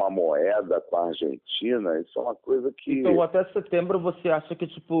criar uma moeda com a Argentina, isso é uma coisa que... Então, até setembro, você acha que,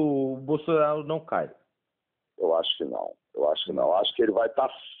 tipo, o Bolsonaro não cai? Eu acho que não. Eu acho que ele vai estar...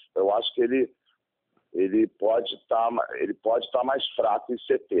 Eu acho que ele pode estar mais fraco em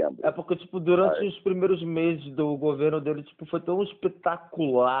setembro. É porque, tipo, durante os primeiros meses do governo dele, tipo, foi tão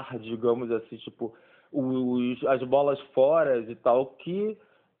espetacular, digamos assim, tipo, as bolas fora e tal, que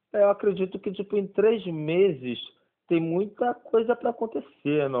eu acredito que, tipo, em 3 meses tem muita coisa para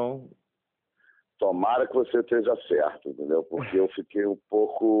acontecer, não? Tomara que você esteja certo, entendeu? Porque eu fiquei um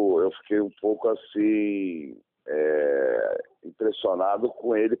pouco assim, impressionado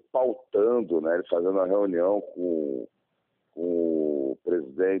com ele pautando, né? Ele fazendo uma reunião com o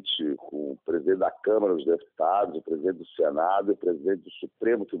presidente da Câmara dos Deputados, o presidente do Senado e o presidente do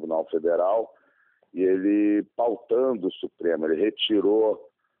Supremo Tribunal Federal, e ele pautando o Supremo. Ele retirou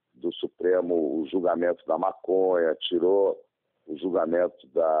do Supremo o julgamento da maconha, tirou o julgamento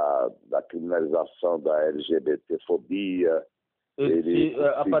da criminalização da LGBT-fobia.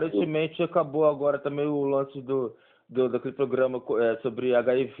 Aparentemente acabou agora também o lance daquele programa sobre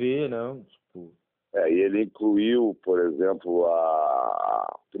HIV, né? Tipo... E ele incluiu, por exemplo,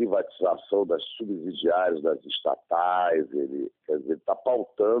 a privatização das subsidiárias das estatais. Ele está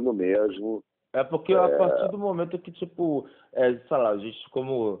pautando mesmo. É porque a partir do momento que, tipo, sei lá, a gente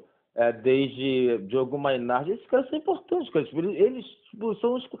como desde Diogo Mainardi, esses caras são importantes, cara. Tipo, eles tipo,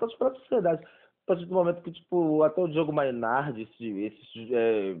 são escutados pela sociedade. A partir do momento que, tipo, até o Diogo Mainardi, esses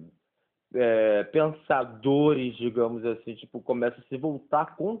pensadores, digamos assim, tipo, começam a se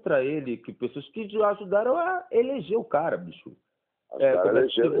voltar contra ele, que pessoas que ajudaram a eleger o cara, bicho.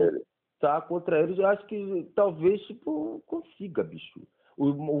 Elegeram ele. Tá contra eles, eu acho que talvez, tipo, consiga, bicho.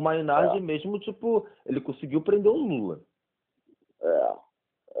 O Mainardi mesmo, tipo, ele conseguiu prender o Lula.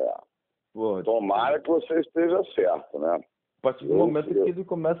 Pô, tomara que você esteja certo, né? A partir do momento que ele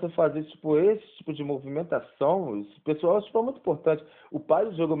começa a fazer tipo, esse tipo de movimentação, esse pessoal acho que é muito importante. O pai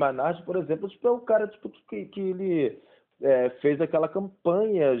do Diogo Mainardi, por exemplo, tipo, é o cara tipo, que ele fez aquela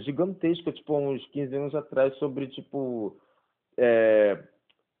campanha gigantesca, tipo, uns 15 anos atrás, sobre tipo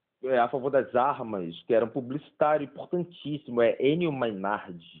a favor das armas, que era um publicitário importantíssimo, Enio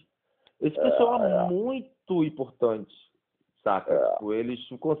Mainardi. Esse pessoal é muito importante, saca? Tipo, eles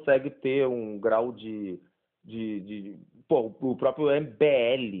conseguem ter um grau Pô, o próprio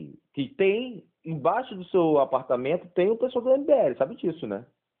MBL, que tem, embaixo do seu apartamento, tem o pessoal do MBL, sabe disso, né?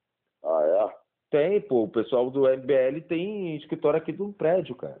 Tem, pô, o pessoal do MBL tem escritório aqui de um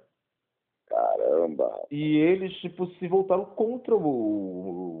prédio, cara. Caramba! E eles, tipo, se voltaram contra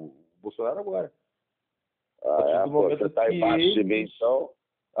o Bolsonaro agora. A partir do momento você tá embaixo de mim, então?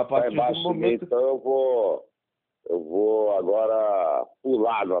 A partir do momento... então eu vou agora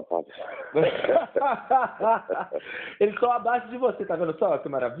pular no apartamento. Eles estão abaixo de você, tá vendo só? Que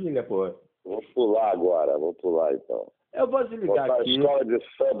maravilha, pô. Vou pular então. Eu vou desligar aqui. aqui. Escola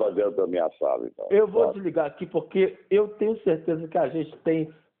de samba dentro da minha sala, então. Eu vou desligar aqui porque eu tenho certeza que a gente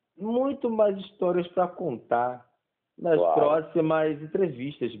tem muito mais histórias para contar nas próximas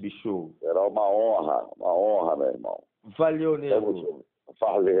entrevistas, bicho. Será uma honra, meu irmão. Valeu, nego.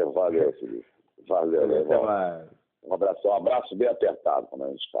 Valeu, Felipe. Valeu, meu irmão. Um abraço bem apertado, como a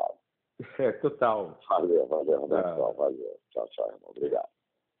gente fala. Total. Valeu. Valeu. Tchau, irmão. Obrigado.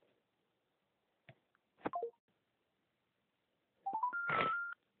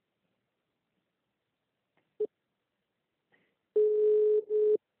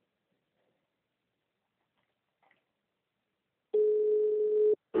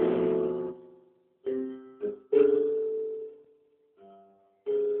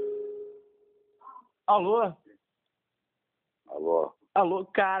 Alô? Alô,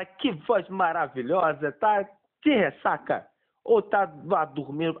 cara, que voz maravilhosa, tá? Que ressaca? Ou tá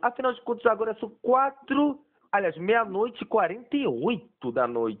dormindo? Afinal de contas, agora são meia-noite e 48 da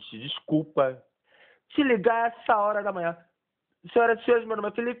noite. Desculpa. Te ligar essa hora da manhã. Senhoras e senhores, meu nome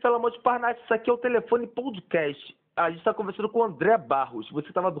é Felipe, pelo amor de Parnasse, isso aqui é o telefone podcast. A gente tá conversando com o André Barros.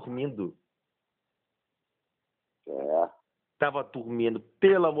 Você tava dormindo? Tava dormindo,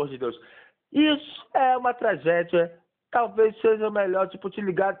 pelo amor de Deus. Isso é uma tragédia. Talvez seja melhor, tipo, te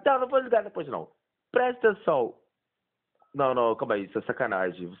ligar. Não vou ligar depois, não. Presta atenção. Não, calma aí. Isso é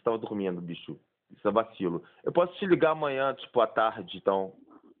sacanagem. Você tava dormindo, bicho. Isso é vacilo. Eu posso te ligar amanhã, tipo, à tarde, então.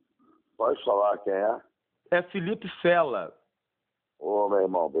 Pode falar quem é? É Felipe Fela. Ô, meu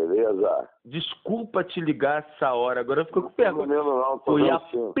irmão, beleza? Desculpa te ligar essa hora. Agora eu fico com pergunta. Não, foi a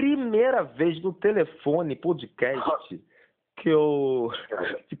primeira vez no telefone, podcast, que eu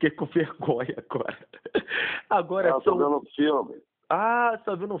fiquei com vergonha agora. Agora Eu tô vendo um filme. Ah, você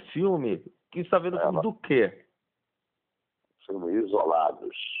tá vendo um filme? Que você tá vendo um filme do quê? Filme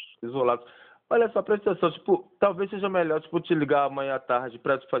Isolados. Isolado. Olha só, presta atenção, tipo, talvez seja melhor, tipo, te ligar amanhã à tarde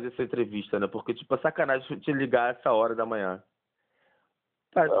pra te fazer essa entrevista, né? Porque, tipo, é sacanagem te ligar essa hora da manhã.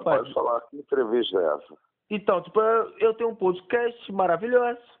 Pode falar, que entrevista é essa? Então, tipo, eu tenho um podcast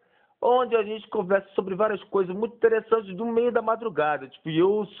maravilhoso, onde a gente conversa sobre várias coisas muito interessantes do meio da madrugada. Tipo, e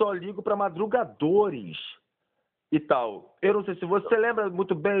eu só ligo para madrugadores e tal. Eu não sei se você lembra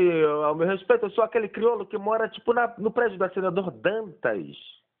muito bem, ao meu respeito, eu sou aquele crioulo que mora, tipo, no prédio da Senador Dantas.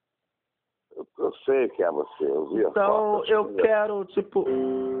 Eu sei quem é você, eu vi a Então, foto. eu quero, tipo...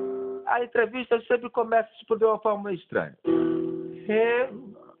 A entrevista sempre começa, tipo, de uma forma meio estranha.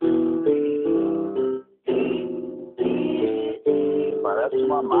 Parece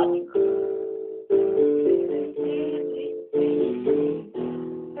uma máquina.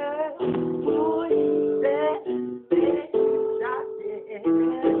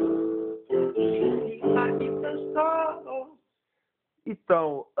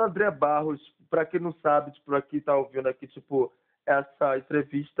 Então, André Barros, para quem não sabe, tipo, aqui tá ouvindo aqui, tipo, essa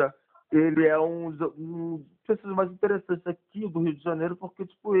entrevista, ele é um dos pessoas mais interessantes aqui do Rio de Janeiro, porque,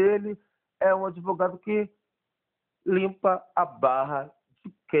 tipo, ele é um advogado que limpa a barra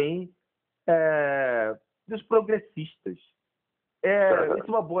de quem dos progressistas. Isso é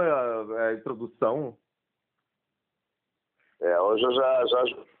uma boa introdução. Hoje eu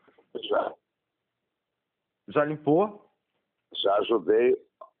Já limpou? já ajudei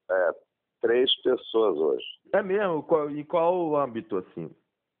 3 pessoas hoje. É mesmo? Em qual âmbito, assim?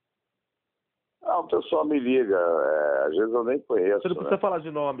 O pessoal me liga, às vezes eu nem conheço. Você não precisa falar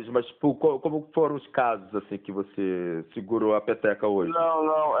de nomes, mas tipo, como foram os casos assim que você segurou a peteca hoje?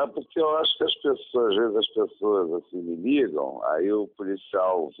 Não, é porque eu acho que as pessoas, às vezes as pessoas assim me ligam, aí o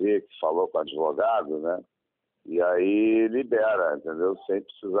policial vê que falou com o advogado, né? E aí libera, entendeu? Sem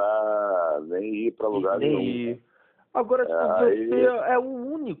precisar nem ir para lugar nenhum. Agora, tipo, você é o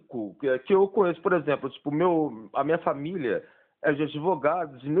único que eu conheço, por exemplo, tipo, a minha família é de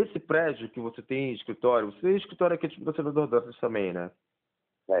advogados, e nesse prédio que você tem escritório, você tem escritório aqui, tipo, da Senador Dantas também, né?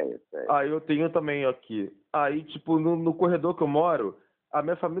 Tem. Aí eu tenho também aqui. Aí, tipo, no corredor que eu moro, a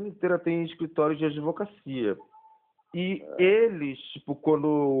minha família inteira tem escritório de advocacia. E eles, tipo,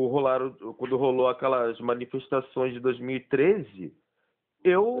 quando rolou aquelas manifestações de 2013,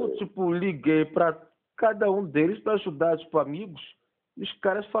 eu, tipo, liguei para cada um deles para ajudar, tipo, amigos. E os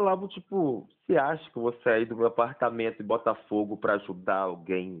caras falavam, tipo, você acha que eu vou sair do meu apartamento e botar fogo para ajudar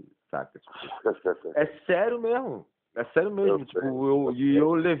alguém, saca? Tipo, é sério mesmo. É sério mesmo.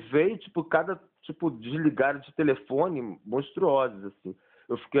 Eu levei, tipo, cada, tipo, desligada de telefone monstruosos, assim.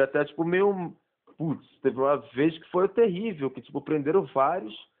 Eu fiquei até, tipo, meio... Putz, teve uma vez que foi terrível, que, tipo, prenderam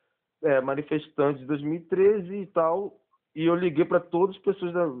vários manifestantes de 2013 e tal, e eu liguei para todas as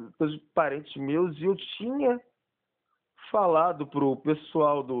pessoas, todos os parentes meus, e eu tinha falado pro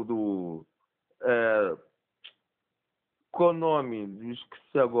pessoal qual o nome?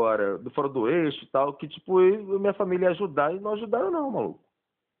 Esqueci agora, do Fora do Eixo e tal, que tipo, minha família ia ajudar e não ajudaram não, maluco.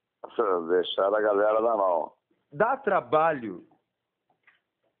 Deixaram a galera na mão. Dá trabalho?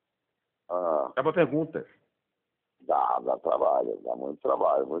 É uma pergunta. Dá trabalho, dá muito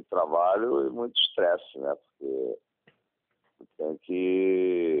trabalho e muito estresse, né? Porque tem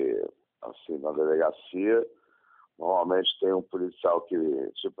que, assim, na delegacia, normalmente tem um policial que,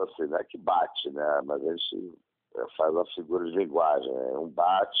 tipo assim, não é que bate, né? Mas a gente faz uma figura de linguagem, né? Um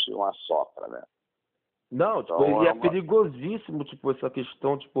bate e um assopra, né? Não, tipo, Então, e é perigosíssimo, tipo, essa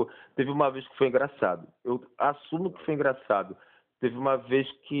questão, tipo, teve uma vez que foi engraçado. Eu assumo que foi engraçado. Teve uma vez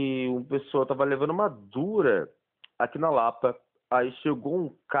que um pessoal tava levando uma dura aqui na Lapa, aí chegou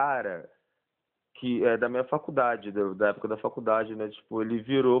um cara que é da minha faculdade, da época da faculdade, né? Tipo, ele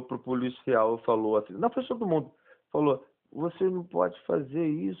virou pro policial e falou assim, na frente de todo mundo, falou, você não pode fazer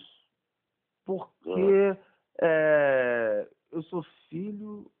isso porque eu sou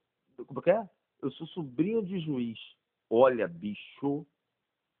filho, como é? Eu sou sobrinho de juiz. Olha, bicho,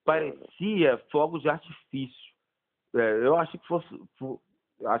 parecia fogos de artifício. Eu achei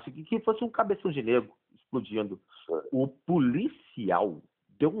que fosse um cabeção de negro explodindo. O policial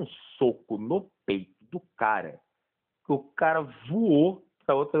deu um soco no peito do cara, que o cara voou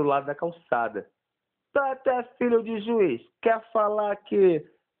para outro lado da calçada. Tá até filho de juiz. Quer falar que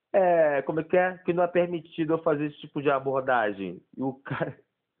como é que é? Que não é permitido eu fazer esse tipo de abordagem. E o cara...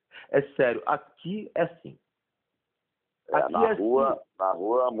 É sério, aqui é assim. Aqui na rua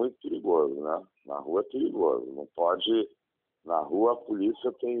é muito perigoso, né? Na rua é perigoso. Não pode... Na rua a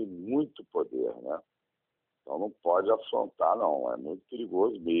polícia tem muito poder, né? Então não pode afrontar, não. É muito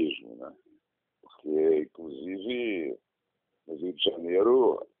perigoso mesmo, né? Porque, inclusive, no Rio de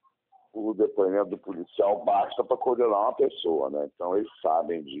Janeiro, o depoimento do policial basta para condenar uma pessoa, né? Então eles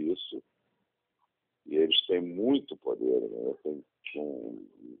sabem disso e eles têm muito poder, né?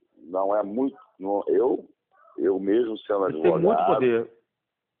 Não é muito... Eu mesmo sendo advogado... Tem muito poder.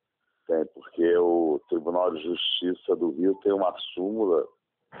 Tem, porque o Tribunal de Justiça do Rio tem uma súmula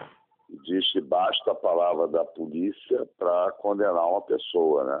que diz que basta a palavra da polícia para condenar uma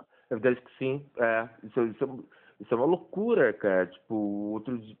pessoa, né? É verdade que sim. Isso é uma loucura, cara. Tipo,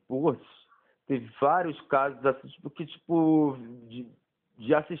 teve vários casos assim, tipo, que, tipo,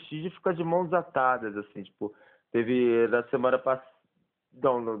 de assistir e ficar de mãos atadas, assim, tipo, teve na semana passada,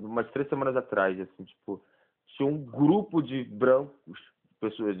 não, umas 3 semanas atrás, assim, tipo, tinha um grupo de brancos,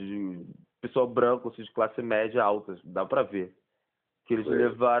 pessoal branco, assim, de classe média alta, dá pra ver, que eles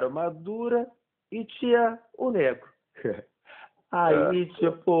levaram uma dura e tinha o negro. Aí,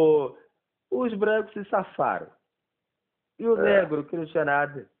 tipo, os brancos se safaram. E o negro, que não tinha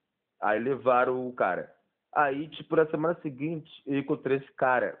nada. Aí levaram o cara. Aí, tipo, na semana seguinte, eu encontrei esse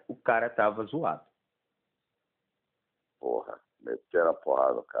cara. O cara tava zoado. Porra, meteram a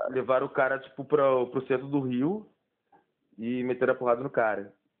porrada no cara. Levaram o cara, tipo, pro centro do Rio e meteram a porrada no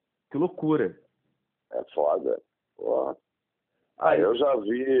cara. Que loucura. É foda. Porra. Aí eu já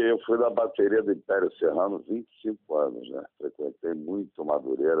vi, eu fui na bateria do Império Serrano 25 anos, né? Frequentei muito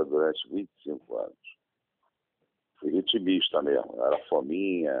Madureira durante 25 anos. Fui ritmista mesmo, eu era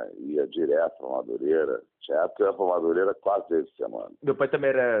fominha, ia direto pra Madureira. Teatro ia pra Madureira 4 vezes por semana. Meu pai também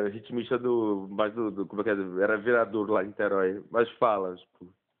era ritmista como é que é? Era virador lá em Niterói. Mas fala, tipo...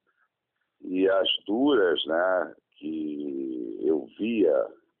 E as duras, né, que eu via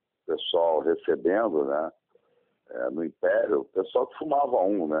o pessoal recebendo, né, no Império, o pessoal que fumava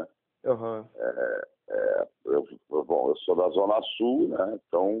né? Uhum. Bom, eu sou da Zona Sul, né?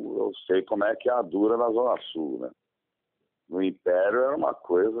 Então eu sei como é que é a dura na Zona Sul, né? No Império era uma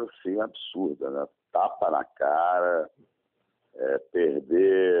coisa assim absurda, né? Tapa na cara,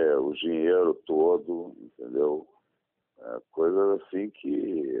 perder o dinheiro todo, entendeu? Coisas assim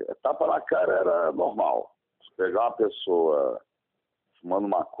que... Tapa na cara era normal. Se pegar uma pessoa fumando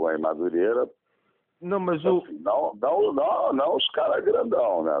maconha em Madureira... Não, mas assim, não os caras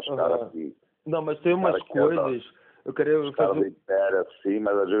grandão, né? Os caras assim... Não, mas tem umas coisas... Eu queria os caras do Império, assim,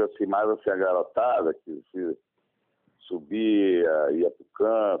 mas eu digo assim, mais assim, a garotada que se subia, ia pro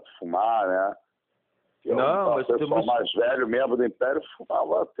canto, fumar, né? Mas o pessoal mais velho, membro do Império,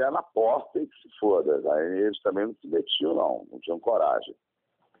 fumava até na porta e que se foda. Aí eles também não se metiam, não tinham coragem.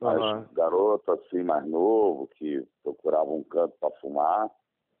 Mas garoto, assim, mais novo, que procurava um canto para fumar...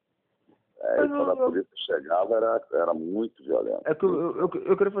 E quando a polícia chegava, era muito violento. É que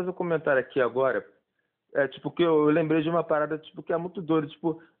eu queria fazer um comentário aqui agora. Tipo, que eu lembrei de uma parada, tipo, que é muito doida.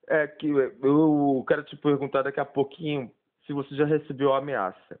 Tipo, que eu quero te perguntar daqui a pouquinho se você já recebeu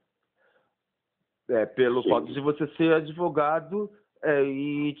ameaça. Pelo fato de você ser advogado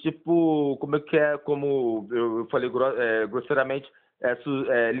e, tipo, como eu falei grosseiramente,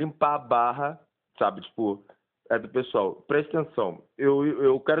 limpar a barra, sabe, tipo... do pessoal, preste atenção.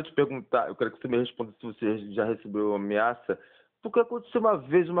 Eu quero te perguntar, eu quero que você me responda se você já recebeu ameaça, porque aconteceu uma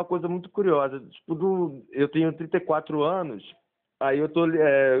vez uma coisa muito curiosa. Tipo, eu tenho 34 anos, aí eu tô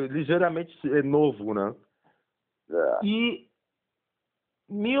ligeiramente novo, né? E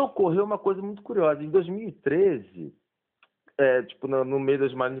me ocorreu uma coisa muito curiosa. Em 2013, tipo, no meio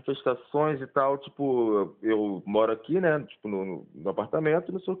das manifestações e tal, tipo, eu moro aqui, né? Tipo, no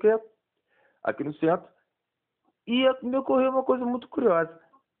apartamento, não sei o quê, aqui no centro. E me ocorreu uma coisa muito curiosa.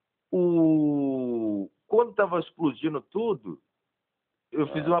 Quando estava explodindo tudo, eu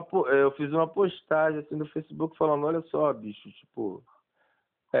fiz uma postagem assim no Facebook falando, olha só, bicho, tipo,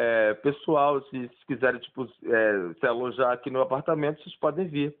 pessoal, se quiserem, tipo, se alojar aqui no apartamento, vocês podem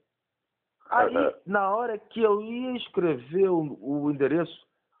vir. Aí, na hora que eu ia escrever o endereço,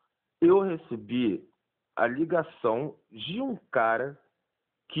 eu recebi a ligação de um cara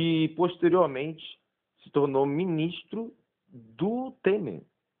que posteriormente se tornou ministro do Temer.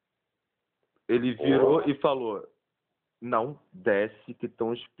 Ele virou e falou, não desce que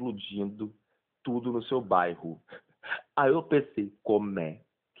estão explodindo tudo no seu bairro. Aí eu pensei, como é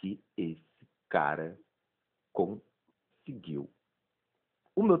que esse cara conseguiu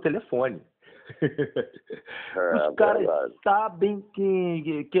o meu telefone? Os caras sabem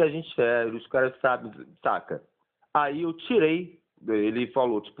que a gente os caras sabem, saca? Aí eu tirei. Ele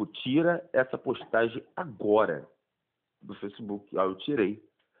falou, tipo, tira essa postagem agora do Facebook. Aí eu tirei.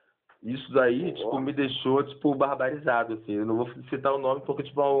 Isso daí, tipo, me deixou, tipo, barbarizado, assim. Eu não vou citar o nome porque,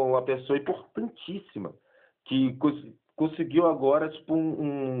 tipo, é uma pessoa importantíssima que conseguiu agora, tipo,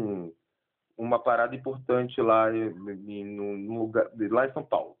 uma parada importante lá no lugar, lá em São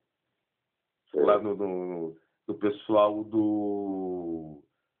Paulo. Sei. Lá no pessoal do...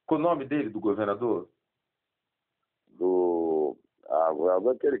 Qual o nome dele, do governador?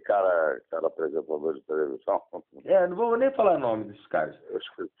 Daquele cara apresentador de televisão. Não vou nem falar o nome desses caras. Eu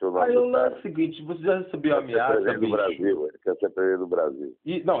esqueci o nome Aí do o lance é cara. o seguinte, você já recebeu Ele quer ser ameaça, presidente do bicho? Brasil. Ele quer ser presidente do Brasil.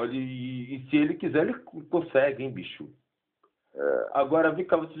 E se ele quiser, ele consegue, hein, bicho? Agora, vem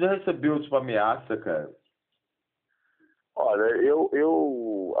cá, você já recebeu, tipo, ameaça, cara? Olha, eu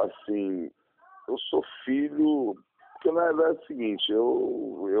sou filho... Porque na verdade é o seguinte, Se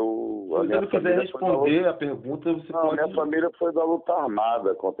você não quiser responder a pergunta, você pode... Minha família foi da luta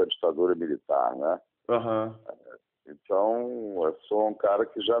armada contra a ditadura militar, né? Aham. Então, eu sou um cara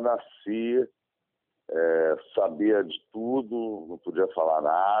que já nasci, sabia de tudo, não podia falar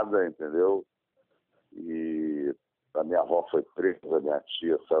nada, entendeu? E a minha avó foi presa, minha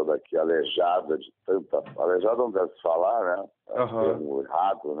tia saiu daqui aleijada de tanta... Aleijada não deve se falar, né? É um termo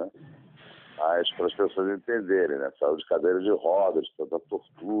errado, né? Mas para as pessoas entenderem, né? Saiu de cadeira de rodas, de tanta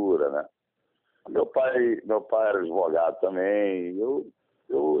tortura, né? Meu pai era advogado também. Eu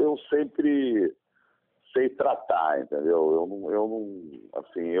sempre sei tratar, entendeu?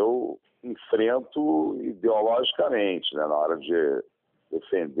 Eu enfrento ideologicamente, né? Na hora de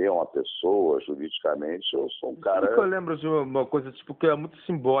defender uma pessoa juridicamente, eu sou um cara... Eu lembro de uma coisa, tipo, que é muito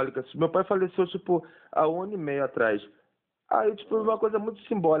simbólica. Meu pai faleceu, tipo, há 1 ano e meio atrás. Aí, tipo, uma coisa muito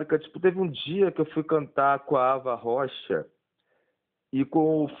simbólica. Tipo, teve um dia que eu fui cantar com a Ava Rocha e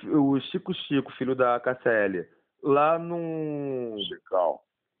com o Chico, filho da KCL, lá no... Chicão.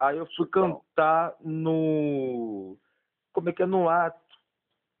 Aí eu fui cantar no... Como é que é? No ato.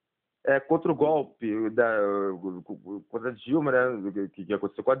 Contra o golpe contra a Dilma, né? Que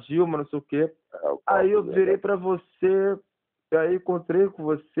aconteceu com a Dilma, não sei o quê. Aí eu virei pra você, aí encontrei com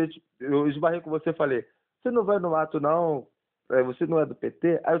você, tipo, eu esbarrei com você e falei, você não vai no ato, não? Você não é do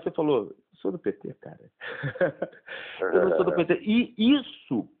PT? Aí você falou, sou do PT, cara. Eu não sou do PT. E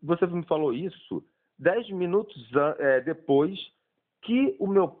isso, você me falou isso 10 minutos depois que o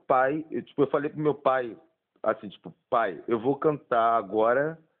meu pai, eu falei pro meu pai, assim, tipo, pai, eu vou cantar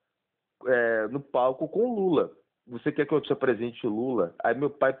agora no palco com o Lula. Você quer que eu te apresente o Lula? Aí meu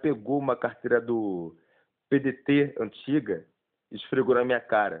pai pegou uma carteira do PDT antiga e esfregou na minha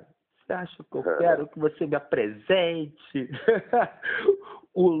cara. Você acha que eu quero que você me apresente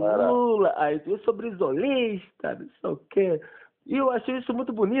o Lula? Aí eu sou brisolista, não sei o quê. E eu achei isso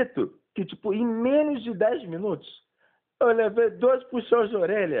muito bonito, que tipo, em menos de 10 minutos, eu levei 2 puxões de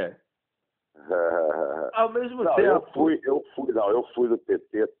orelha. Ao mesmo tempo... Eu fui do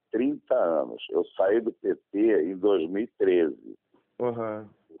PT 30 anos. Eu saí do PT em 2013. Uhum.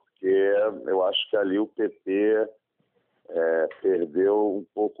 Porque eu acho que ali o PT perdeu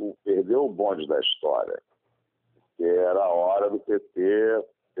o bonde da história. Porque era a hora do PT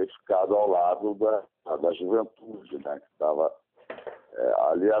ter ficado ao lado da juventude, né? Que estava...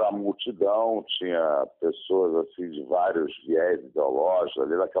 ali era a multidão, tinha pessoas assim de vários viés ideológicos,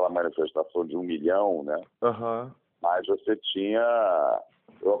 ali naquela manifestação de 1 milhão, né? Uhum. Mas você tinha...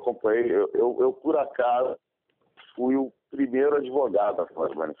 Eu acompanhei, eu por acaso fui o primeiro advogado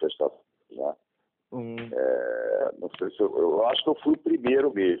naquelas manifestações, né? Não sei se eu acho que eu fui o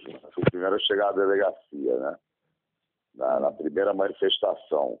primeiro mesmo, fui o primeiro a chegar à delegacia, né? Na primeira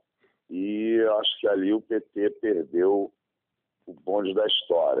manifestação. E eu acho que ali o PT perdeu o bonde da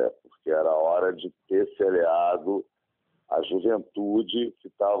história, porque era a hora de ter se aliado à juventude que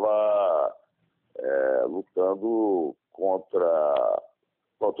estava lutando contra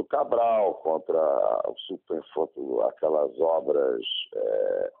o Cabral, contra aquelas obras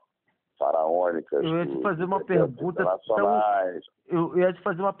faraônicas. Eu ia te fazer uma pergunta eu ia te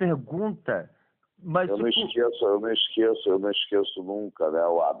fazer uma pergunta, mas eu não esqueço nunca, né,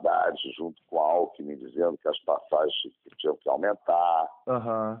 o Haddad junto com a Alckmin dizendo que as passagens tinham que aumentar.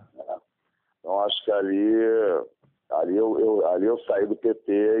 Uhum. Né? Então acho que ali eu saí do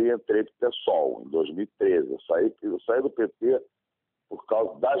PT e entrei para o PSOL em 2013. Eu saí do PT por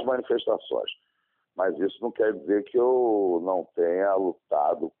causa das manifestações. Mas isso não quer dizer que eu não tenha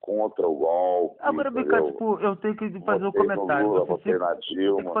lutado contra o golpe. Agora, Bica, tipo, eu tenho que fazer um comentário. Lula, votei na Dilma.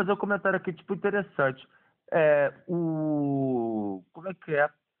 Eu tenho que fazer um comentário aqui, tipo, interessante. Como é que é?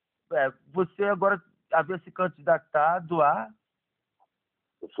 Você agora havia se candidatado a...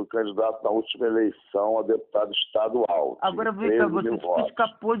 Eu fui candidato na última eleição a deputado estadual. Agora, Bica, você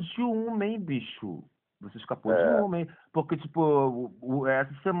escapou de uma, hein, bicho? Você escapou de uma, hein? Porque, tipo,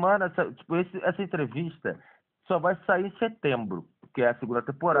 essa semana, essa entrevista só vai sair em setembro, que é a segunda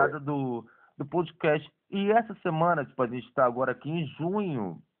temporada do do podcast. E essa semana, tipo, a gente está agora aqui em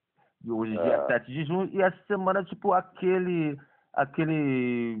junho, e hoje é dia 7 de junho, e essa semana, tipo, aquele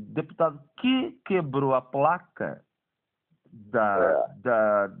deputado que quebrou a placa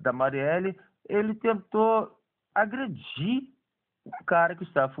da Marielle, ele tentou agredir o cara que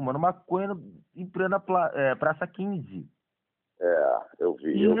estava fumando maconha em plena Praça 15. Eu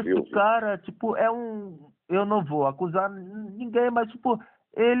vi, E esse cara, tipo, eu não vou acusar ninguém, mas, tipo,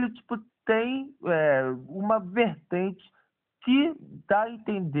 ele, tipo, tem uma vertente que dá a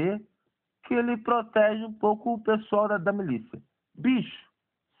entender que ele protege um pouco o pessoal da milícia. Bicho,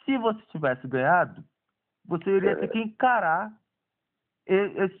 se você tivesse ganhado, você iria ter que encarar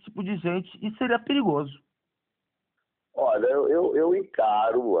esse tipo de gente e seria perigoso. Olha, eu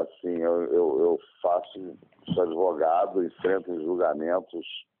encaro, assim, eu sou advogado, enfrento em julgamentos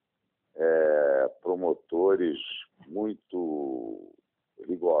promotores muito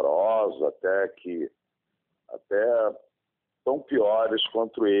rigorosos, até tão piores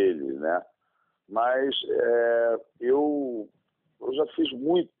quanto ele, né? Mas eu já fiz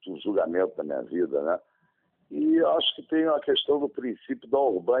muito julgamento na minha vida, né? E eu acho que tem a questão do princípio da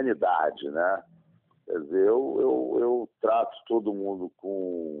urbanidade, né? Quer dizer, eu trato todo mundo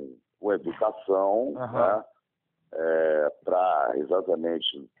com educação, né? Para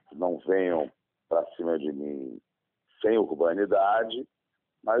exatamente não venham para cima de mim sem urbanidade,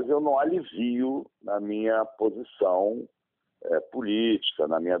 mas eu não alivio na minha posição política,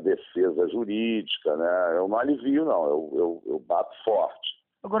 na minha defesa jurídica, né? Eu não alivio, não, eu bato forte.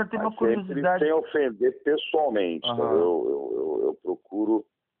 Agora tem uma curiosidade. Sem ofender pessoalmente, eu procuro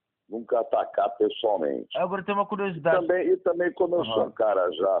nunca atacar pessoalmente. Agora tem uma curiosidade. E também como eu sou um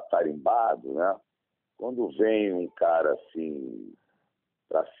cara já tarimbado, né? Quando vem um cara assim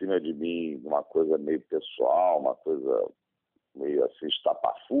pra cima de mim, uma coisa meio pessoal, uma coisa meio assim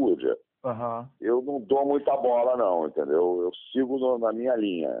estapafúrdia, eu não dou muita bola não, entendeu? Eu sigo na minha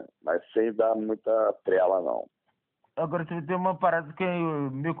linha, mas sem dar muita trela não. Agora tem uma parada que é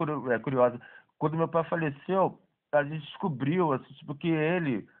meio curiosa. Quando meu pai faleceu, a gente descobriu assim, tipo, que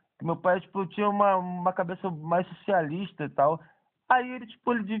meu pai, tipo, tinha uma cabeça mais socialista e tal. Aí ele,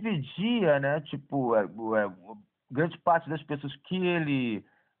 tipo, ele dividia, né, tipo, grande parte das pessoas que ele,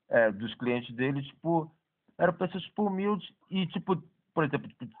 dos clientes dele, tipo, eram pessoas, tipo, humildes e, tipo, por exemplo,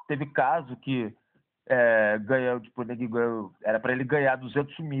 teve caso que ganhou, tipo, era para ele ganhar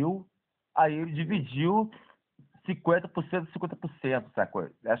 200 mil, aí ele dividiu 50% e 50%, sacou?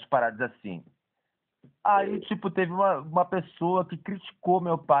 As paradas assim. Aí, tipo, teve uma pessoa que criticou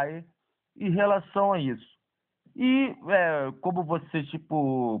meu pai em relação a isso. E como você,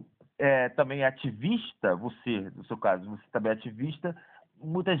 tipo, também é ativista, você, no seu caso, você também é ativista,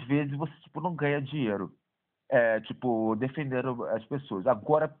 muitas vezes você, tipo, não ganha dinheiro, tipo, defendendo as pessoas.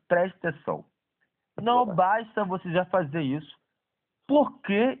 Agora, preste atenção. Não basta você já fazer isso. Por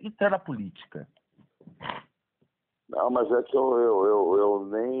que entrar na política? Não, mas é que eu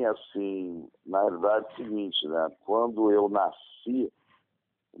nem assim... Na verdade é o seguinte, né? Quando eu nasci,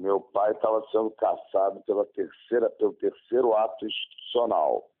 meu pai estava sendo caçado pelo terceiro ato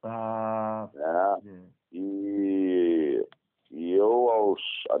institucional. Né? E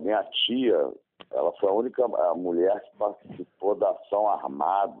a minha tia, ela foi a única mulher que participou da ação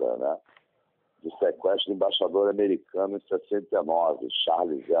armada, né? Do sequestro do embaixador americano em 69,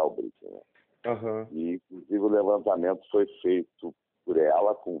 Charles Elbrick, né? E, inclusive, o levantamento foi feito por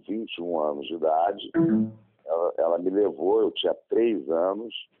ela com 21 anos de idade. Ela me levou, eu tinha 3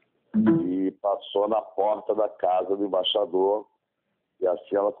 anos, e passou na porta da casa do embaixador, e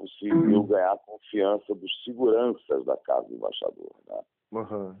assim ela conseguiu ganhar a confiança dos seguranças da casa do embaixador, né?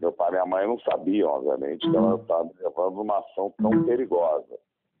 Meu pai e minha mãe não sabiam, obviamente, que ela estava me levando numa ação tão perigosa.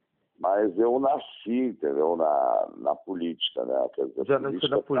 Mas eu nasci, entendeu, na política, né? Quer dizer, já nasci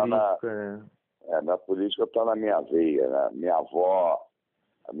na política, minha política está na minha veia, né? A minha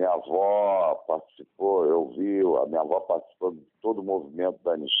avó participou, a minha avó participou de todo o movimento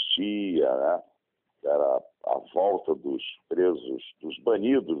da anistia, né? Que era a volta dos presos, dos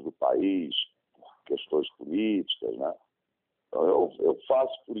banidos do país por questões políticas, né? Então eu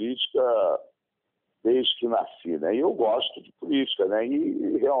faço política desde que nasci, né? E eu gosto de política, né?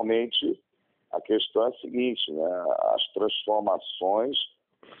 E realmente a questão é a seguinte, né? As transformações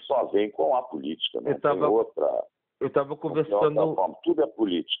só vêm com a política, não tem outra. Eu estava conversando. Tudo é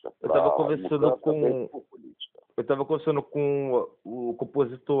política. Eu estava conversando com o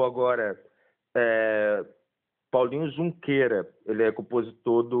compositor agora, Paulinho Junqueira. Ele é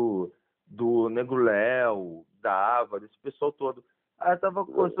compositor do Negro Léo, da Ava, desse pessoal todo. Aí eu estava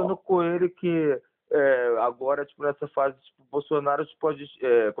conversando com ele que agora, tipo, nessa fase, tipo, Bolsonaro pode,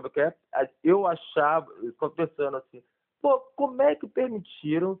 como é que é? Eu achava, estou pensando assim, pô, como é que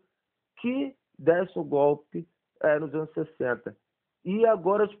permitiram que desse o golpe nos anos 60? E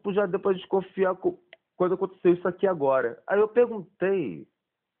agora, tipo, já deu para desconfiar quando aconteceu isso aqui agora. Aí eu perguntei,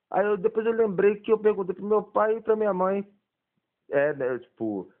 depois eu lembrei que eu perguntei pro meu pai e pra minha mãe, né,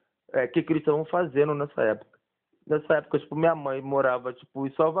 tipo, o que eles estavam fazendo nessa época. Nessa época, tipo, minha mãe morava, tipo,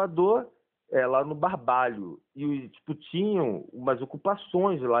 em Salvador, lá no Barbalho. E, tipo, tinham umas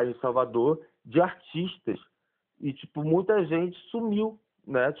ocupações lá em Salvador de artistas. E, tipo, muita gente sumiu,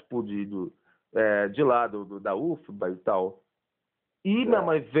 né? Tipo, de lá, da UFBA e tal. E minha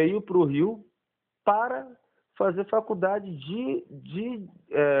mãe veio para o Rio para fazer faculdade de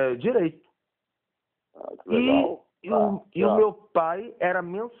Direito. Que legal. E o meu pai era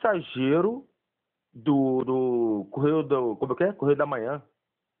mensageiro do Correio como é que é? Correio da Manhã.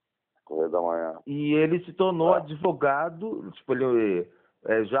 Correio da Manhã. E ele se tornou advogado, tipo, ele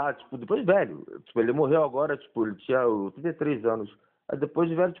já, tipo, depois velho. Tipo, ele morreu agora, tipo, ele tinha 33 anos. Aí depois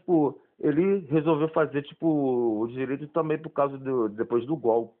de velho, tipo, ele resolveu fazer, tipo, o direito também por causa depois do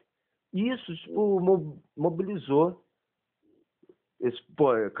golpe. E isso, tipo, mobilizou esse,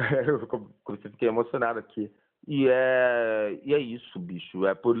 pô, eu fiquei emocionado aqui. E é isso, bicho.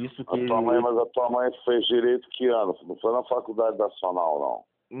 É por isso que... Mas a tua mãe fez direito que ano? Não foi na Faculdade Nacional, não?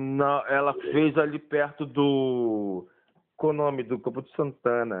 Não, ela fez ali perto qual o nome? Do Campo de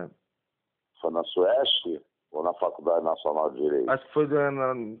Santana. Foi na Sueste ou na Faculdade Nacional de Direito? Acho que foi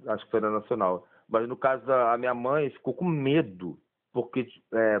na Nacional. Mas no caso a minha mãe ficou com medo,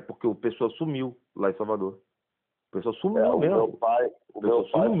 porque o pessoal sumiu lá em Salvador. O pessoal sumiu mesmo. O meu pai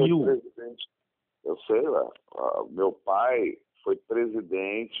sumiu. foi presidente. Eu sei, velho. Meu pai foi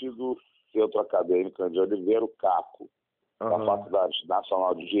presidente do Centro Acadêmico de Oliveira Caco, da Faculdade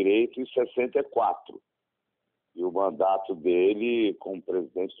Nacional de Direito, em 64. E o mandato dele como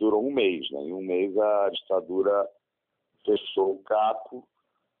presidente durou um mês, né? Em um mês a ditadura fechou o Caco,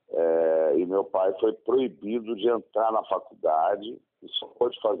 e meu pai foi proibido de entrar na faculdade e só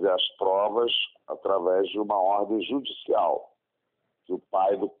pôde fazer as provas através de uma ordem judicial, que o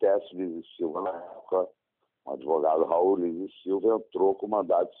pai do Técio Liz e Silva, na época, o advogado Raul Liz e Silva, entrou com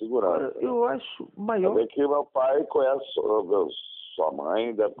mandado de segurança. Eu acho maior... Também que meu pai conhece sua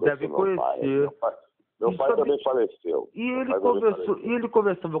mãe, deve conhecer meu pai. Meu pai também faleceu. E ele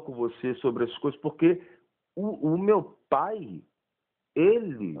conversava com você sobre essas coisas, porque o meu pai,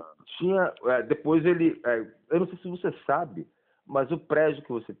 ele tinha... depois ele... eu não sei se você sabe, mas o prédio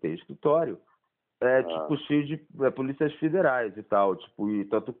que você tem, escritório, tipo, cheio de polícias federais e tal. Tipo, e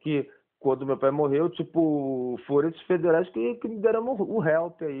tanto que quando meu pai morreu, tipo, foram esses federais que me deram um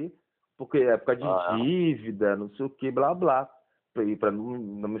help aí. Porque é época de dívida, não sei o que, blá, blá. Pra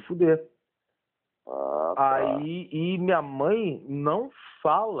não me fuder. Aí, e minha mãe não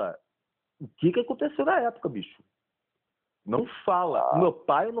fala o que aconteceu na época, bicho. Não fala. Meu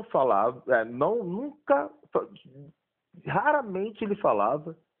pai não falava, nunca, raramente ele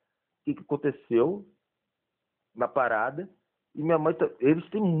falava o que aconteceu na parada. E minha mãe, eles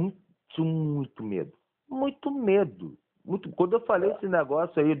têm muito medo. Muito medo. Quando eu falei esse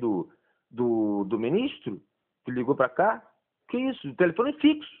negócio aí do ministro, que ligou pra cá, que isso? Telefone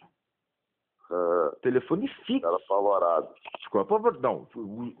fixo. Telefone fixo. Era apavorado. Ficou apavorado. Não,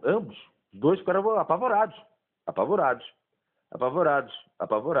 ambos. Os dois ficaram apavorados. Apavorados.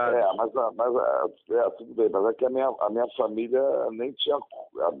 Tudo bem, mas é que a minha família nem tinha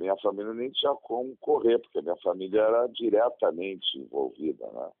como correr, porque a minha família era diretamente envolvida,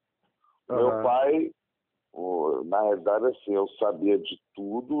 né? Meu pai, na realidade, assim, eu sabia de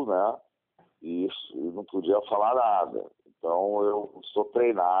tudo, né? E não podia falar nada. Então, eu sou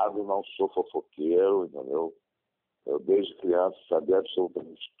treinado, não sou fofoqueiro, entendeu? Eu, desde criança, sabia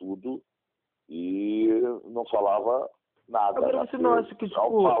absolutamente tudo e não falava nada. Agora, você não acha que,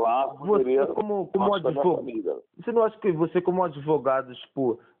 tipo, você como advogado, você não acha que você, como advogado,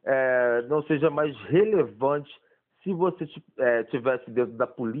 tipo, não seja mais relevante se você tivesse dentro da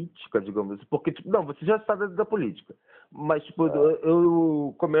política, digamos assim? Porque, tipo, não, você já está dentro da política. Mas, tipo,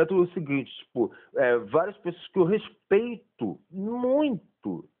 eu comento o seguinte, tipo, várias pessoas que eu respeito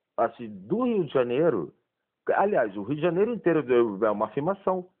muito, assim, do Rio de Janeiro, aliás, o Rio de Janeiro inteiro é uma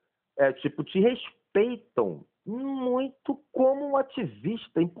afirmação, tipo, te respeitam muito como um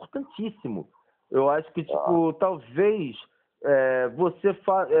ativista importantíssimo. Eu acho que, tipo, talvez você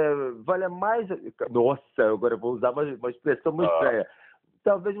valha mais... Nossa, agora eu vou usar uma expressão muito estranha.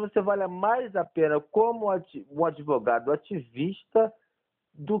 Talvez você valha mais a pena como um advogado ativista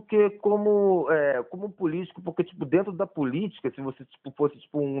do que como político, porque, tipo, dentro da política, se você, tipo, fosse,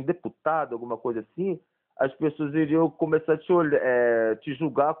 tipo, um deputado, alguma coisa assim, as pessoas iriam começar a te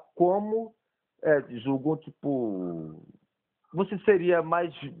julgar como julgam, tipo, você seria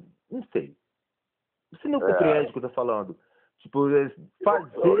mais, não sei, você não compreende o que eu tô falando, tipo,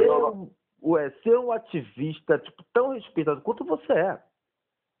 ser um ativista, tipo, tão respeitado quanto você é,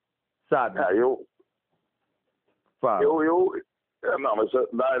 sabe? Não, mas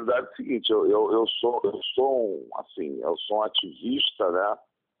na verdade é o seguinte, eu sou um ativista, né?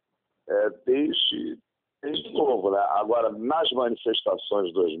 Desde novo, né? Agora, nas manifestações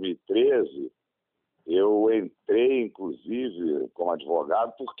de 2013, eu entrei, inclusive, como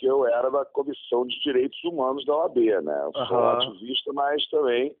advogado, porque eu era da Comissão de Direitos Humanos da OAB, né? Eu sou um ativista, mas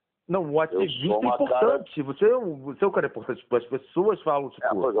também... Não, um ativista é importante. Você é um cara importante. Tipo, as pessoas falam, tipo...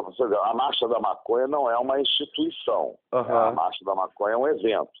 Por exemplo, a Marcha da Maconha não é uma instituição. A Marcha da Maconha é um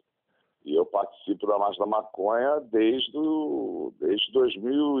evento. E eu participo da Marcha da Maconha desde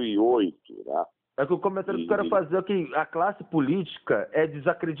 2008, né? É que o comentário que eu quero fazer é que a classe política é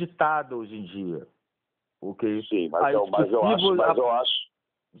desacreditada hoje em dia. Okay? Sim, mas eu acho...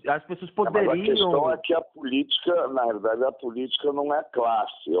 As pessoas poderiam... Mas a questão é que a política, na realidade, a política não é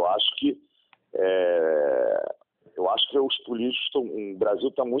classe. Eu acho que os políticos o Brasil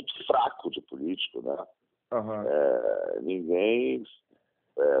está muito fraco de político, né? Ninguém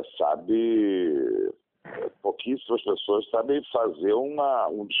sabe, pouquíssimas pessoas sabem fazer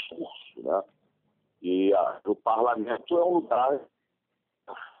um discurso, né? E o parlamento é um lugar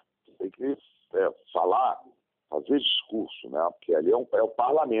que tem que fazer discurso, né? Porque ali é o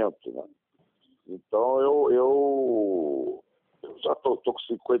parlamento, né? Então eu já tô com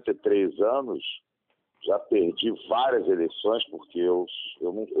 53 anos, já perdi várias eleições porque eu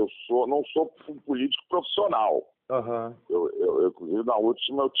não sou um político profissional. Eu, inclusive, na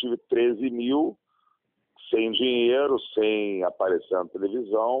última eu tive 13 mil sem dinheiro, sem aparecer na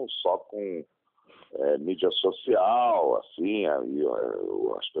televisão, só com mídia social, assim,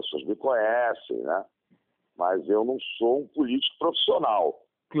 as pessoas me conhecem, né? Mas eu não sou um político profissional.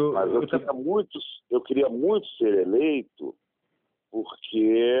 Mas eu queria muito ser eleito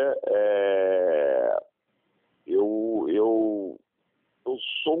porque eu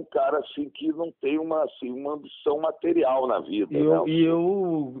sou um cara assim que não tem uma ambição material na vida.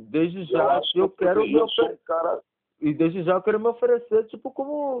 Desde já eu quero me oferecer, tipo,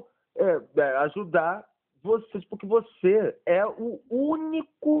 como ajudar vocês, porque você é o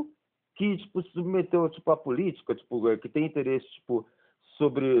único que, tipo, se submeteu, tipo, à política, tipo, que tem interesse, tipo,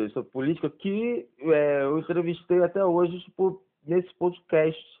 sobre política, que eu entrevistei até hoje, tipo, nesse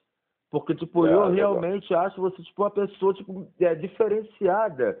podcast. Porque, tipo, eu realmente acho você, tipo, uma pessoa, tipo,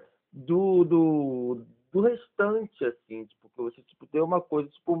 diferenciada do restante, assim, tipo, que você, tipo, tem uma coisa,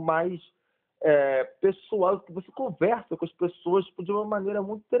 tipo, mais pessoal, que você conversa com as pessoas, tipo, de uma maneira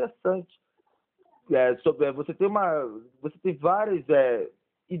muito interessante. Você tem várias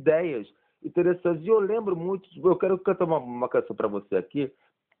ideias interessantes. E eu lembro muito, eu quero cantar uma canção para você aqui,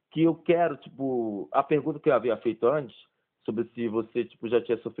 que eu quero, tipo, a pergunta que eu havia feito antes, sobre se você, tipo, já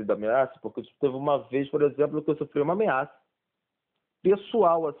tinha sofrido ameaça, porque, tipo, teve uma vez, por exemplo, que eu sofri uma ameaça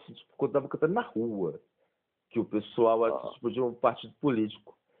pessoal, assim, tipo, quando eu estava cantando na rua, que o pessoal, assim, tipo, de um partido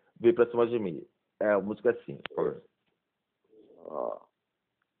político veio pra cima de mim. A música é assim.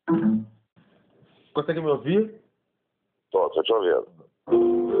 Consegue me ouvir? Tô te ouvindo.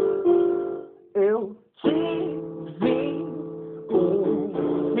 Eu tive um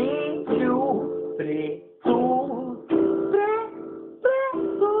filho preto,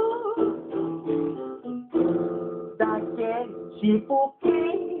 daquele tipo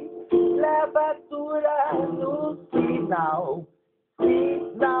que lavatura no sinal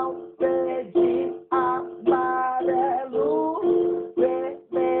verde, amarelo,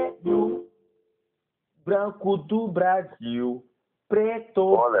 vermelho, branco do Brasil,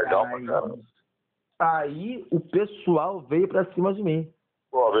 preto. Legal, cara. Aí o pessoal veio pra cima de mim.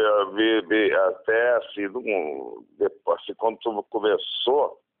 Até assim, depois, assim, quando tu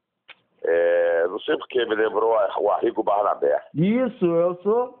começou, não sei porque me lembrou o Arrigo Barnabé. Isso, eu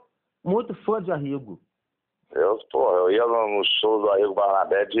sou muito fã de Arrigo. Eu ia no show do Arrigo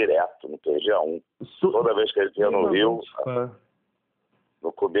Barnabé direto, não perdia um. Toda vez que ele vinha no Rio,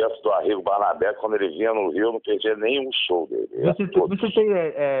 no começo do Arrigo Barnabé, quando ele vinha no Rio, eu não perdia nenhum show dele. Você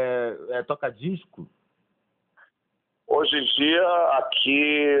tem toca-disco? Hoje em dia,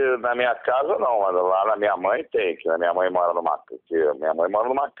 aqui na minha casa, não. Mas lá na minha mãe tem, que minha mãe mora numa